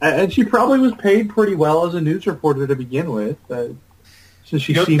 And she probably was paid pretty well as a news reporter to begin with, since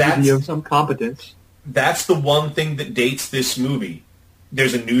she seemed to be of some competence. That's the one thing that dates this movie.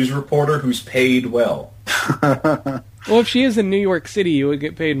 There's a news reporter who's paid well. Well, if she is in New York City, you would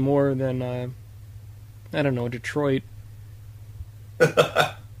get paid more than, Detroit.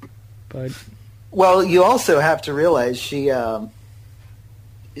 But well, you also have to realize she,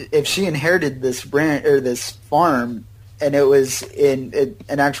 if she inherited this brand or this farm, and it was and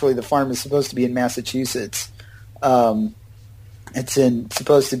actually the farm is supposed to be in Massachusetts. It's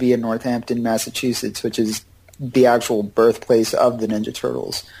supposed to be in Northampton, Massachusetts, which is the actual birthplace of the Ninja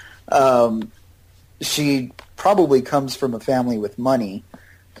Turtles. She probably comes from a family with money,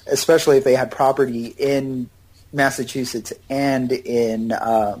 especially if they had property in Massachusetts and in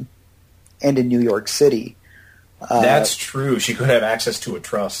New York City. That's true. She could have access to a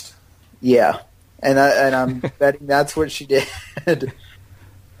trust. Yeah, and I'm betting that's what she did.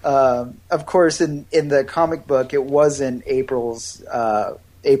 Of course, in the comic book, it wasn't April's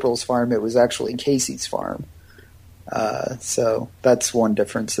farm. It was actually Casey's farm. So that's one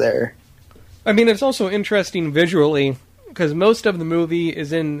difference there. I mean, it's also interesting visually, because most of the movie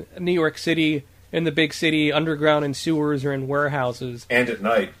is in New York City, in the big city, underground in sewers or in warehouses. And at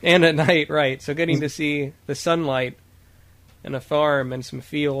night. And at night, right. So getting to see the sunlight and a farm and some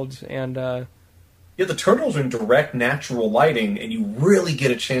fields and... Yeah, the Turtles are in direct natural lighting, and you really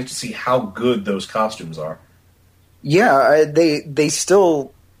get a chance to see how good those costumes are. Yeah, they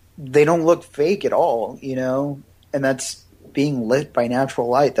don't look fake at all, and that's being lit by natural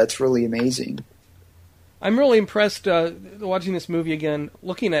light. That's really amazing. I'm really impressed watching this movie again,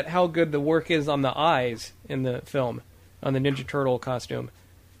 looking at how good the work is on the eyes in the film, on the Ninja Turtle costume.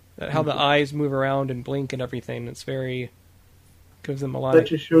 How the eyes move around and blink and everything. It's gives them a lot. That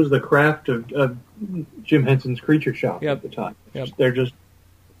just shows the craft of Jim Henson's Creature Shop at the time. Yep.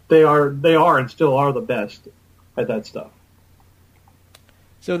 They are and still are the best at that stuff.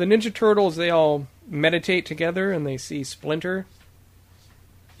 So the Ninja Turtles, they all meditate together and they see Splinter.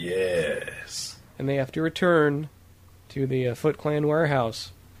 Yes. And they have to return to the Foot Clan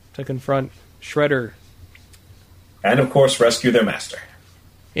warehouse to confront Shredder. And, of course, rescue their master.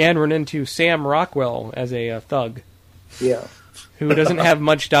 And run into Sam Rockwell as a thug. Yeah. Who doesn't have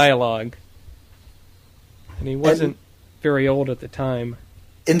much dialogue. And he wasn't very old at the time.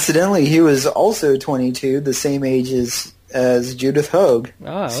 Incidentally, he was also 22, the same age as Judith Hogue.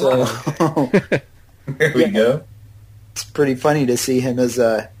 Ah, okay. There we go. It's pretty funny to see him as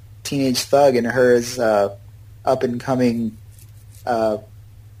a teenage thug and her as up-and-coming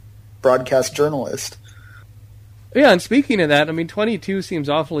broadcast journalist. Yeah, and speaking of that, 22 seems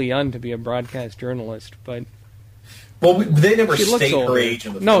awfully young to be a broadcast journalist, but... Well, they never state her age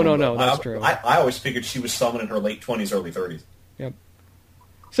in the film. No, that's true. I always figured she was someone in her late 20s, early 30s. Yep.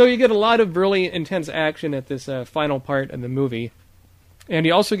 So you get a lot of really intense action at this final part of the movie. And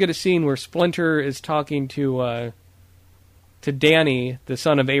you also get a scene where Splinter is talking to Danny, the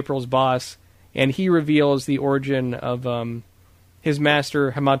son of April's boss, and he reveals the origin of his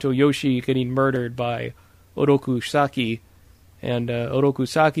master, Hamato Yoshi, getting murdered by Oroku Saki. And Oroku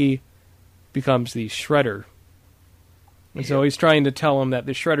Saki becomes the Shredder. And so he's trying to tell him that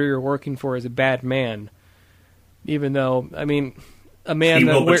the Shredder you're working for is a bad man. Even though, I mean, a man He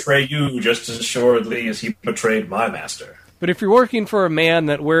that... will betray you just as assuredly as he betrayed my master. But if you're working for a man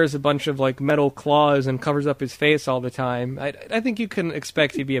that wears a bunch of, like, metal claws and covers up his face all the time, I think you can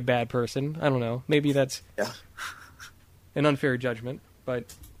expect to be a bad person. I don't know. Maybe that's an unfair judgment, but...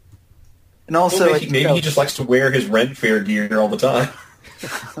 And also, Well, maybe he just likes to wear his Ren Fair gear all the time.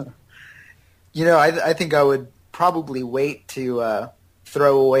 I think I would probably wait to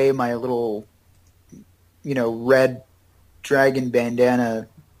throw away my little, red dragon bandana.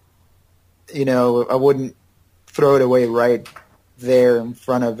 I wouldn't throw it away right there in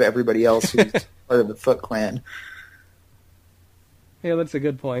front of everybody else who's part of the Foot Clan. Yeah, that's a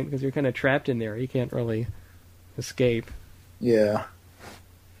good point, because you're kind of trapped in there. You can't really escape. Yeah.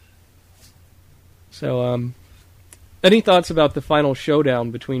 So, any thoughts about the final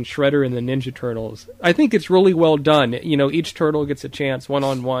showdown between Shredder and the Ninja Turtles? I think it's really well done. Each turtle gets a chance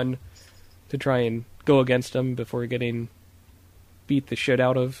one-on-one to try and go against him before getting beat the shit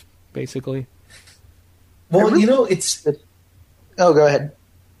out of, basically. Well, it's... Oh, go ahead.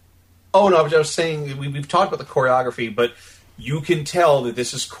 Oh, no, I was just saying, we've talked about the choreography, but you can tell that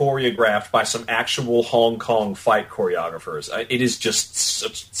this is choreographed by some actual Hong Kong fight choreographers. It is just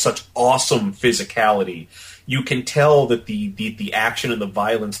such awesome physicality. You can tell that the action and the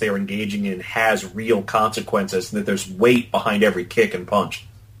violence they're engaging in has real consequences, and that there's weight behind every kick and punch.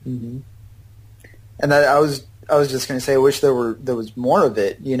 Mm-hmm. And I was just going to say, I wish there was more of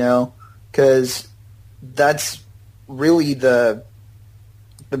it, because that's really the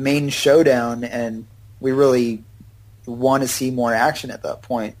main showdown, and we really want to see more action at that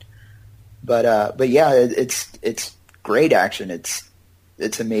point. But yeah, it's great action.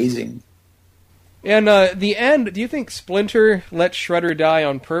 It's amazing. And the end, do you think Splinter let Shredder die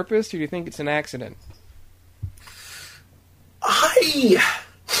on purpose, or do you think it's an accident?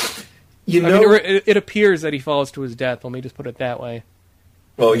 It appears that he falls to his death. Let me just put it that way.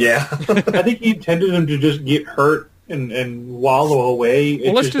 Well, yeah. I think he intended him to just get hurt and wallow away.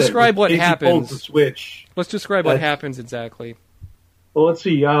 Well, let's describe what happens. The switch. Let's describe what happens exactly. Well, let's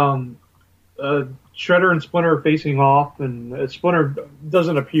see. Shredder and Splinter are facing off, and Splinter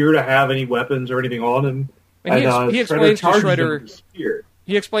doesn't appear to have any weapons or anything on him. And he explains to Shredder.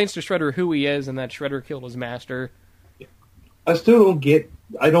 He explains to Shredder who he is and that Shredder killed his master. I still don't get.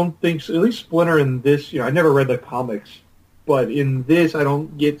 I don't think so. At least Splinter in this. I never read the comics, but in this, I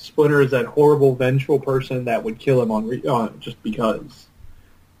don't get Splinter as that horrible, vengeful person that would kill him on just because.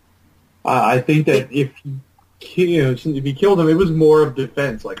 I think that if he killed him, it was more of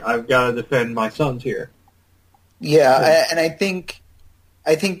defense. Like, I've got to defend my sons here. Yeah, and I think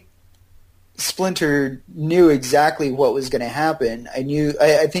Splinter knew exactly what was going to happen.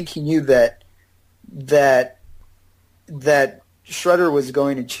 I think he knew that Shredder was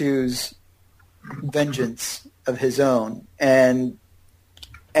going to choose vengeance of his own, and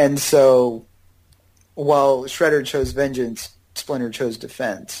so while Shredder chose vengeance, Splinter chose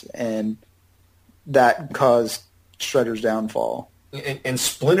defense, and that caused Shredder's downfall. And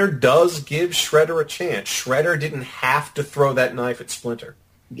Splinter does give Shredder a chance. Shredder didn't have to throw that knife at Splinter.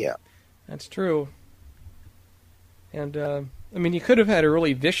 Yeah. That's true. And, you could have had a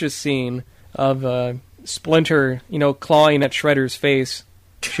really vicious scene of Splinter, clawing at Shredder's face,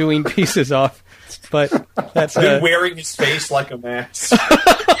 chewing pieces off. But that's... wearing his face like a mask.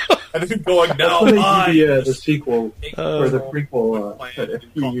 And then going, no, the sequel, or the prequel a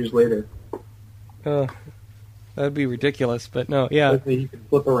few years later. That'd be ridiculous, but no, yeah. He can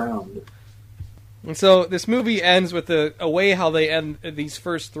flip around. And so this movie ends with a way how they end these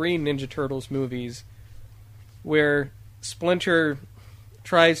first three Ninja Turtles movies, where Splinter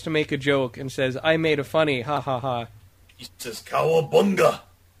tries to make a joke and says, "I made a funny, ha ha ha." He says, "Cowabunga."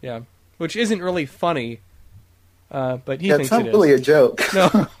 Yeah, which isn't really funny, but he thinks it's not it is. really a joke.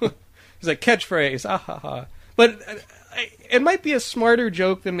 No, it's a catchphrase, ha ha ha. But it might be a smarter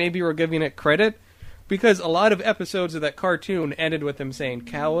joke than maybe we're giving it credit, because a lot of episodes of that cartoon ended with him saying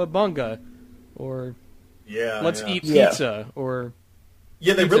 "Cowabunga," or "Let's eat pizza," or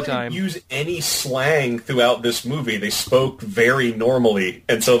they pizza really time. didn't use any slang throughout this movie. They spoke very normally,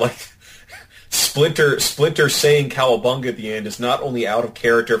 and so Splinter saying "Cowabunga" at the end is not only out of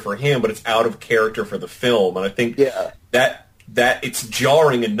character for him, but it's out of character for the film. And I think that it's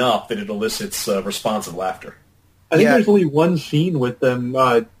jarring enough that it elicits responsive laughter. I think there's only one scene with them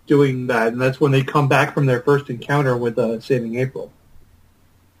doing that, and that's when they come back from their first encounter with Saving April.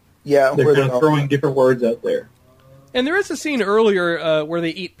 Yeah, they're kind of throwing different words out there. And there is a scene earlier where they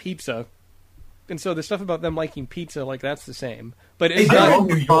eat pizza, and so the stuff about them liking pizza, that's the same. But it's not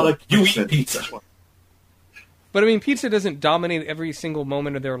New York. You eat pizza. But I mean, pizza doesn't dominate every single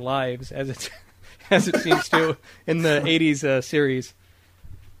moment of their lives as it as it seems to in the '80s series.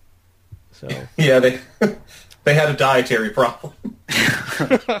 So Yeah, they had a dietary problem.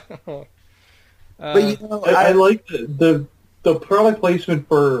 But you know, I like the product placement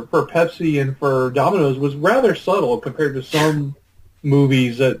for Pepsi and for Domino's was rather subtle compared to some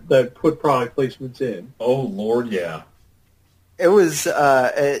movies that put product placements in. Oh, Lord, yeah. it was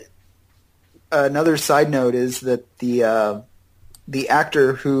another side note is that the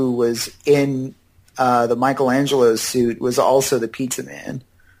actor who was in the Michelangelo suit was also the pizza man,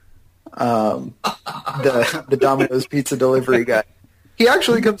 the Domino's pizza delivery guy. He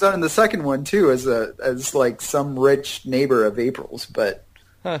actually comes out in the second one too as like some rich neighbor of April's, but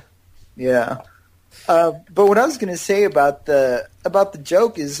yeah. But what I was going to say about the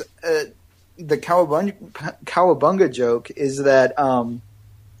joke is the Cowabunga joke is that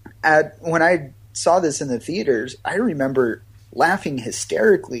when I saw this in the theaters, I remember laughing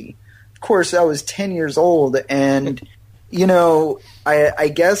hysterically. Of course, I was 10 years old, and you know, I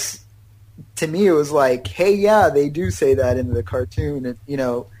guess to me it was like, hey, yeah, they do say that in the cartoon, and you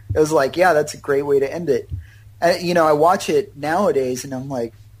know, it was like, yeah, that's a great way to end it. And, you know, I watch it nowadays, and I'm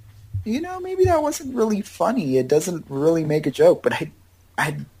like, you know, maybe that wasn't really funny. It doesn't really make a joke, but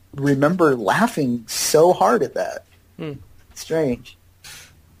I remember laughing so hard at that. Strange.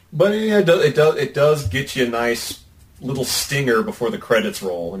 But yeah, it does get you a nice little stinger before the credits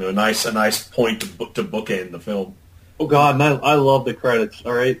roll. You know, a nice point to bookend the film. Oh God, and I love the credits.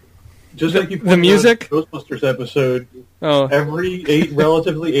 All right, just like you the music in the Ghostbusters episode. Oh, Every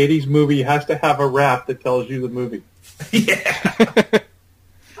relatively 80s movie has to have a rap that tells you the movie. Yeah.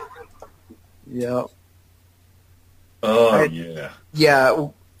 Yeah. Oh, yeah. Yeah.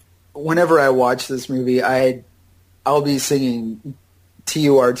 Whenever I watch this movie, I'll be singing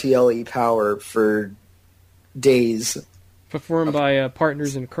TURTLE Power for days. performed by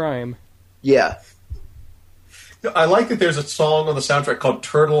Partners in Crime. Yeah. I like that there's a song on the soundtrack called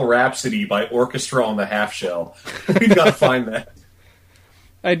Turtle Rhapsody by Orchestra on the Half Shell. We've got to find that.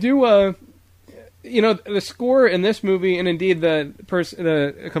 I do, you know, the score in this movie, and indeed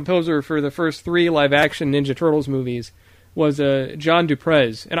the composer for the first 3 live-action Ninja Turtles movies was John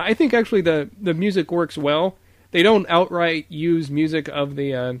Duprez. And I think actually the music works well. They don't outright use music of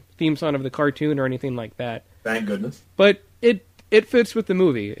the theme song of the cartoon or anything like that. Thank goodness. But it fits with the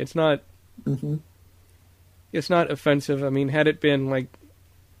movie. It's not... Mm-hmm. It's not offensive. I mean, had it been like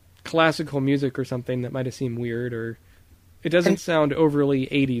classical music or something, that might have seemed weird, or it doesn't sound overly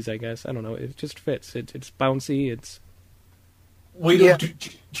 80s, I guess. I don't know. It just fits. It's bouncy. It's... Well, you know,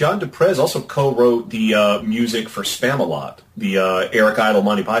 John Duprez also co-wrote the music for Spamalot, the Eric Idle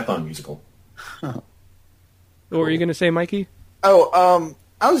Monty Python musical. What were you going to say, Mikey? Oh,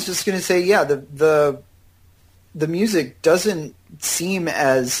 I was just going to say, yeah, the music doesn't seem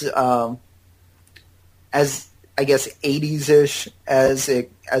as I guess 80s-ish as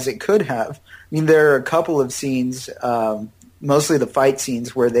it could have. I mean, there are a couple of scenes, mostly the fight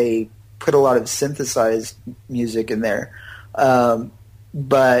scenes, where they put a lot of synthesized music in there.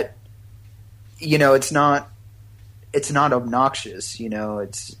 But you know, it's not obnoxious. You know,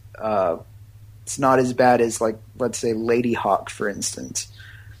 it's not as bad as, like, let's say Lady Hawk, for instance.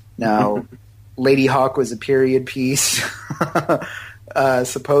 Now, Lady Hawk was a period piece,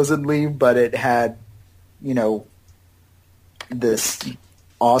 supposedly, but it had, you know, this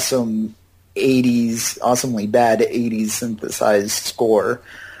awesomely bad 80s synthesized score.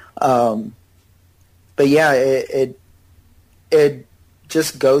 But yeah, it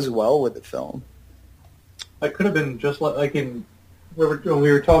just goes well with the film. I could have been just like in when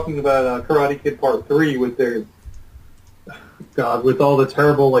we were talking about Karate Kid Part 3 with their with all the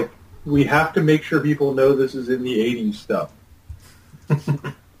terrible, like, we have to make sure people know this is in the 80s stuff.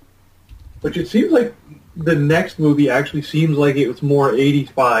 Which it seems like the next movie actually seems like it was more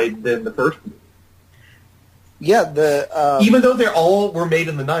 80s-fied than the first movie. Yeah, even though were made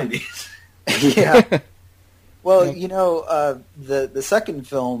in the 90s. Yeah. Well, you know, the second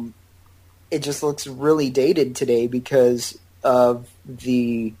film, it just looks really dated today because of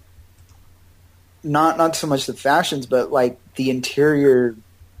the not so much the fashions, but like the interior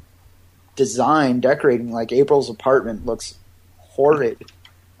design, decorating. Like April's apartment looks horrid.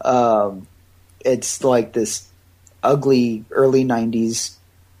 It's like this ugly early 90s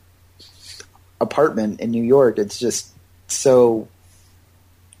apartment in New York. It's just so,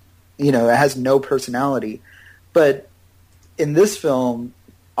 you know, it has no personality. But in this film,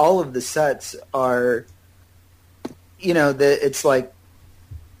 all of the sets are, you know, it's like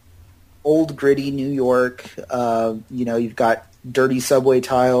old gritty New York. You know, you've got dirty subway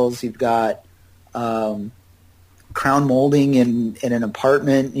tiles. You've got crown molding in an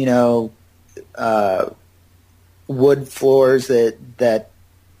apartment, wood floors that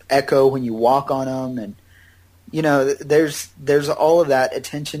echo when you walk on them, and there's all of that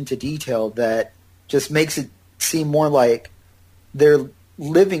attention to detail that just makes it seem more like they're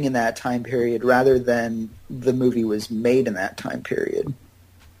living in that time period rather than the movie was made in that time period.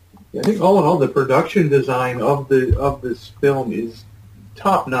 I think all in all, the production design of this film is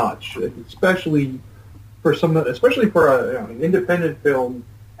top notch, especially for an independent film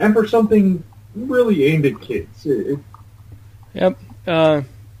and for something really aimed at kids. Yep.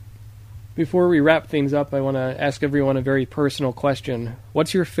 Before we wrap things up, I want to ask everyone a very personal question.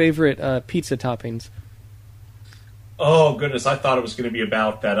 What's your favorite pizza toppings? Oh, goodness, I thought it was going to be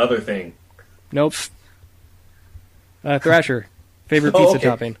about that other thing. Nope. Thrasher, favorite pizza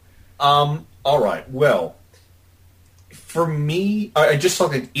topping? All right, well, for me, I just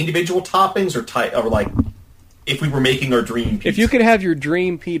talking individual toppings or like if we were making our dream pizza. If you could have your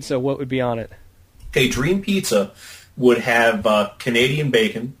dream pizza, what would be on it? Okay, dream pizza would have Canadian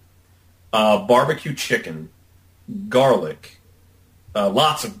bacon, barbecue chicken, garlic,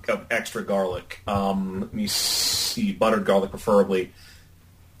 lots of extra garlic. Let me see, buttered garlic preferably.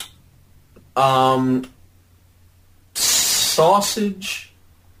 Sausage,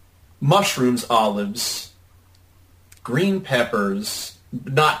 mushrooms, olives, green peppers.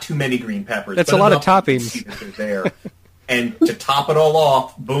 Not too many green peppers. That's but a lot of enough toppings. to see that they're there. And to top it all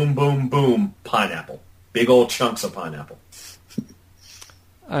off, boom, boom, boom, pineapple. Big old chunks of pineapple.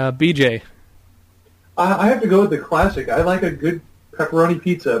 BJ. I have to go with the classic. I like a good pepperoni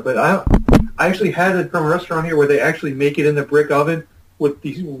pizza, but I actually had it from a restaurant here where they actually make it in the brick oven with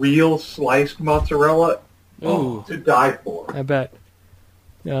these real sliced mozzarella. Ooh. To die for. I bet.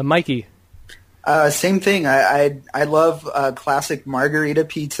 Mikey. Same thing. I love classic margarita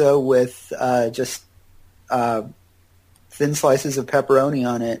pizza with just thin slices of pepperoni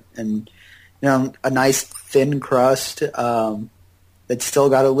on it, and a nice thin crust that's still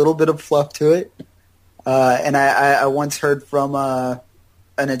got a little bit of fluff to it. And I once heard from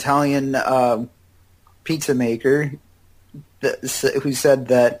an Italian pizza maker who said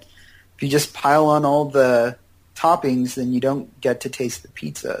that if you just pile on all the toppings, then you don't get to taste the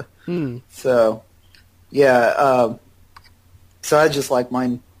pizza. So, yeah. So I just like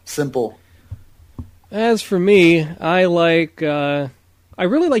mine simple. As for me, I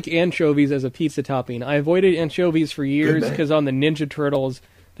really like anchovies as a pizza topping. I avoided anchovies for years because on the Ninja Turtles,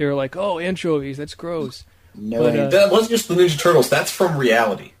 they were like, "Oh, anchovies, that's gross." That wasn't just the Ninja Turtles. That's from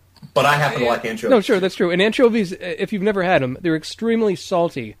reality. But I happen to like anchovies. No, sure, that's true. And anchovies, if you've never had them, they're extremely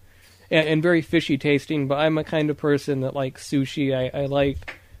salty and very fishy tasting. But I'm a kind of person that likes sushi. I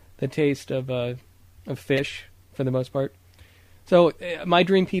like the taste of fish for the most part. So my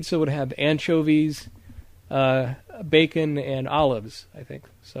dream pizza would have anchovies, bacon, and olives, I think.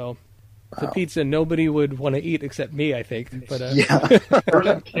 So it's a pizza nobody would want to eat except me, I think. But There's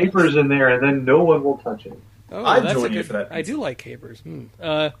some capers in there, and then no one will touch it. Oh, I'd join you for that pizza. I do like capers.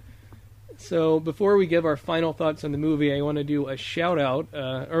 So before we give our final thoughts on the movie, I want to do a shout-out.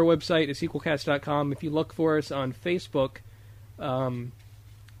 Our website is sequelcast.com. If you look for us on Facebook,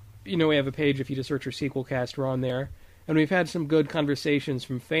 we have a page. If you just search for Sequelcast, we're on there. And we've had some good conversations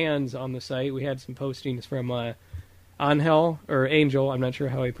from fans on the site. We had some postings from Angel, I'm not sure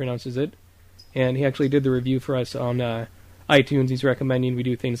how he pronounces it. And he actually did the review for us on iTunes. He's recommending we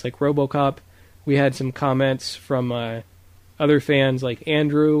do things like RoboCop. We had some comments from other fans like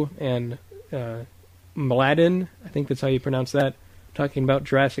Andrew and Mladen, I think that's how you pronounce that, talking about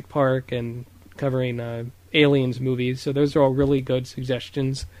Jurassic Park and covering Aliens movies. So those are all really good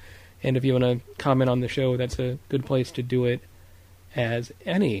suggestions. And if you want to comment on the show, that's a good place to do it as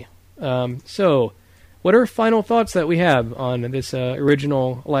any. So, what are final thoughts that we have on this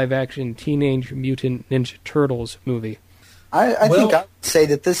original live-action Teenage Mutant Ninja Turtles movie? I think I would say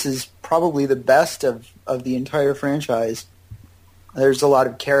that this is probably the best of the entire franchise. There's a lot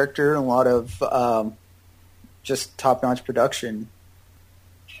of character and a lot of just top-notch production.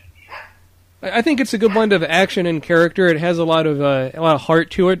 I think it's a good blend of action and character. It has a lot of heart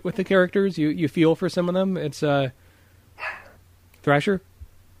to it with the characters. You feel for some of them. It's Thrasher.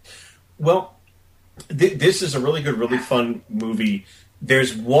 Well, this is a really good, really fun movie.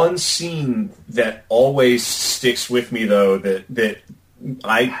 There's one scene that always sticks with me, though, that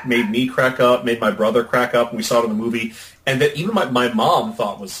made me crack up, made my brother crack up when we saw it in the movie, and that even my mom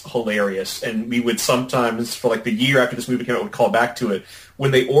thought was hilarious. And we would sometimes, for like the year after this movie came out, would call back to it. When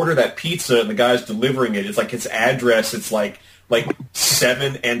they order that pizza and the guy's delivering it, it's like his address, it's like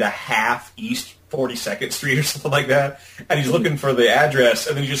 7.5 East 42nd Street or something like that. And he's looking for the address,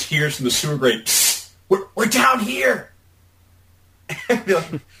 and then he just hears from the sewer grate, psst, we're down here.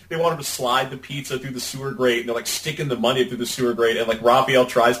 And they want him to slide the pizza through the sewer grate, and they're like sticking the money through the sewer grate, and like Raphael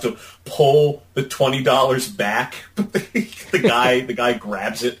tries to pull the $20 back, but the guy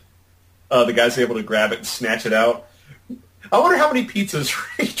grabs it. The guy's able to grab it and snatch it out. I wonder how many pizzas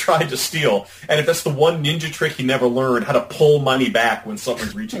he tried to steal, and if that's the one ninja trick he never learned, how to pull money back when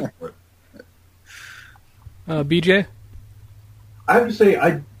someone's reaching for it. BJ? I have to say,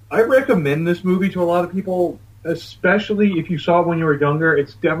 I recommend this movie to a lot of people, especially if you saw it when you were younger.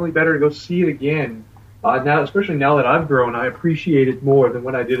 It's definitely better to go see it again. Now, especially now that I've grown, I appreciate it more than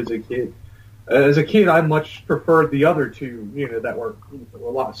when I did as a kid. As a kid, I much preferred the other two, that were a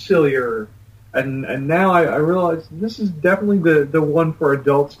lot sillier. And now I realize this is definitely the one for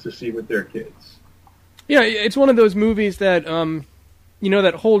adults to see with their kids. Yeah, it's one of those movies that,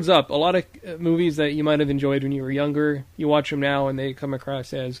 that holds up. A lot of movies that you might have enjoyed when you were younger, you watch them now and they come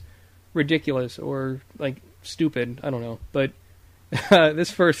across as ridiculous or, like, stupid. I don't know. But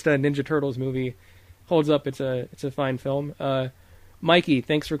this first Ninja Turtles movie holds up. It's a fine film. Mikey,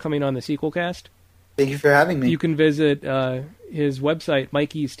 thanks for coming on the Sequel Cast. Thank you for having me. You can visit his website,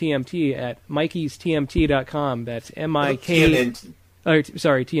 Mikey's TMT, at mikeystmt.com. That's TMNT.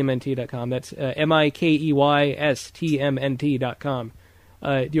 TMNT.com. That's MIKEYSTMNT.com.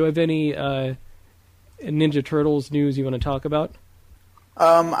 Do you have any Ninja Turtles news you want to talk about?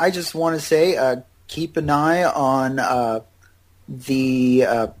 I just want to say keep an eye on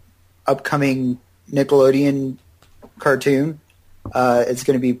the upcoming Nickelodeon cartoon. It's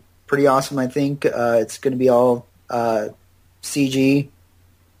going to be pretty awesome, I think. It's going to be all CG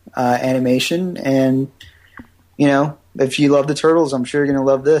animation, and if you love the Turtles, I'm sure you're going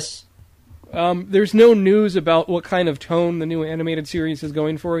to love this. There's no news about what kind of tone the new animated series is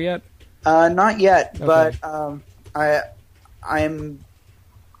going for yet? Not yet, okay. But I'm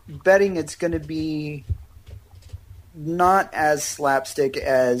betting it's going to be not as slapstick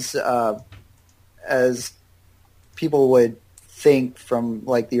as people would think from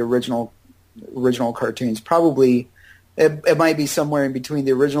like the original cartoons. Probably it might be somewhere in between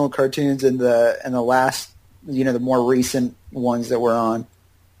the original cartoons and the last, the more recent ones that we're on.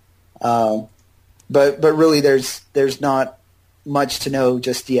 But really there's not much to know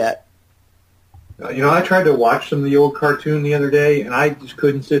just yet. I tried to watch some of the old cartoon the other day, and I just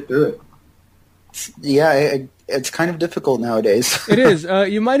couldn't sit through it. Yeah, it's kind of difficult nowadays. It is.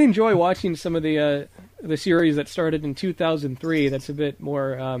 You might enjoy watching some of the series that started in 2003. That's a bit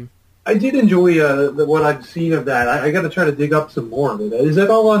more... I did enjoy what I've seen of that. I got to try to dig up some more of it. Is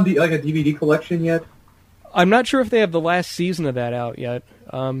that all on like a DVD collection yet? I'm not sure if they have the last season of that out yet.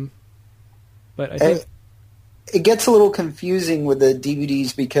 But I think... It gets a little confusing with the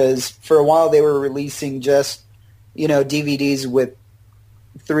DVDs because for a while they were releasing just, DVDs with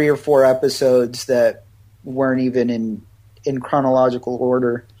 3 or 4 episodes that weren't even in chronological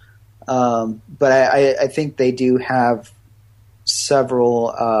order. But I think they do have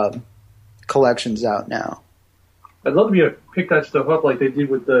several collections out now. I'd love to be able to pick that stuff up like they did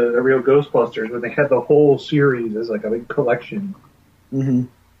with the real Ghostbusters when they had the whole series as like a big collection. Mm-hmm.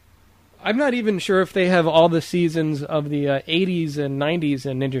 I'm not even sure if they have all the seasons of the 80s and 90s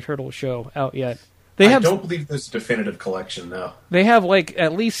and Ninja Turtles show out yet. I don't believe there's a definitive collection, no. They have like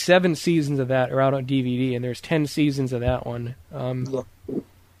at least 7 seasons of that are out on DVD, and there's 10 seasons of that one. But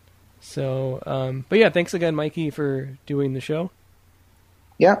yeah, thanks again, Mikey, for doing the show.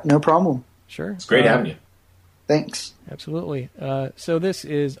 Yeah, no problem. Sure. It's great having you. Thanks. Absolutely. So this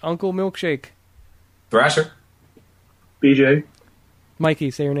is Uncle Milkshake. Thrasher. BJ.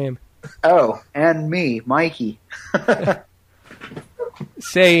 Mikey, say your name. Oh, and me, Mikey.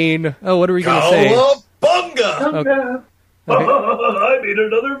 Saying, what are we going to say? Cowabunga! Okay. I made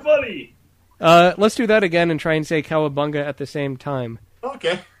another funny. Let's do that again and try and say Cowabunga at the same time.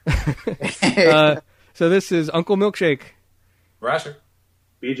 Okay. So this is Uncle Milkshake. Thrasher.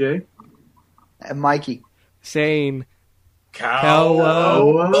 BJ. And Mikey. Saying,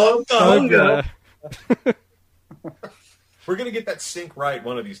 Cowabunga! We're going to get that sync right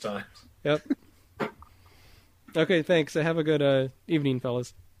one of these times. Yep. Okay, thanks. Have a good evening,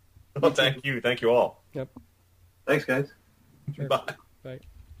 fellas. Well, thank you. Thank you all. Yep. Thanks, guys. Sure. Bye. Bye.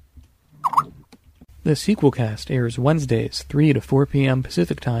 The Sequelcast airs Wednesdays, 3 to 4 p.m.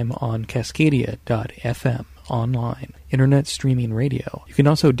 Pacific Time on Cascadia.fm online, internet streaming radio. You can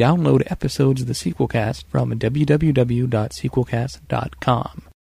also download episodes of the Sequelcast from www.sequelcast.com.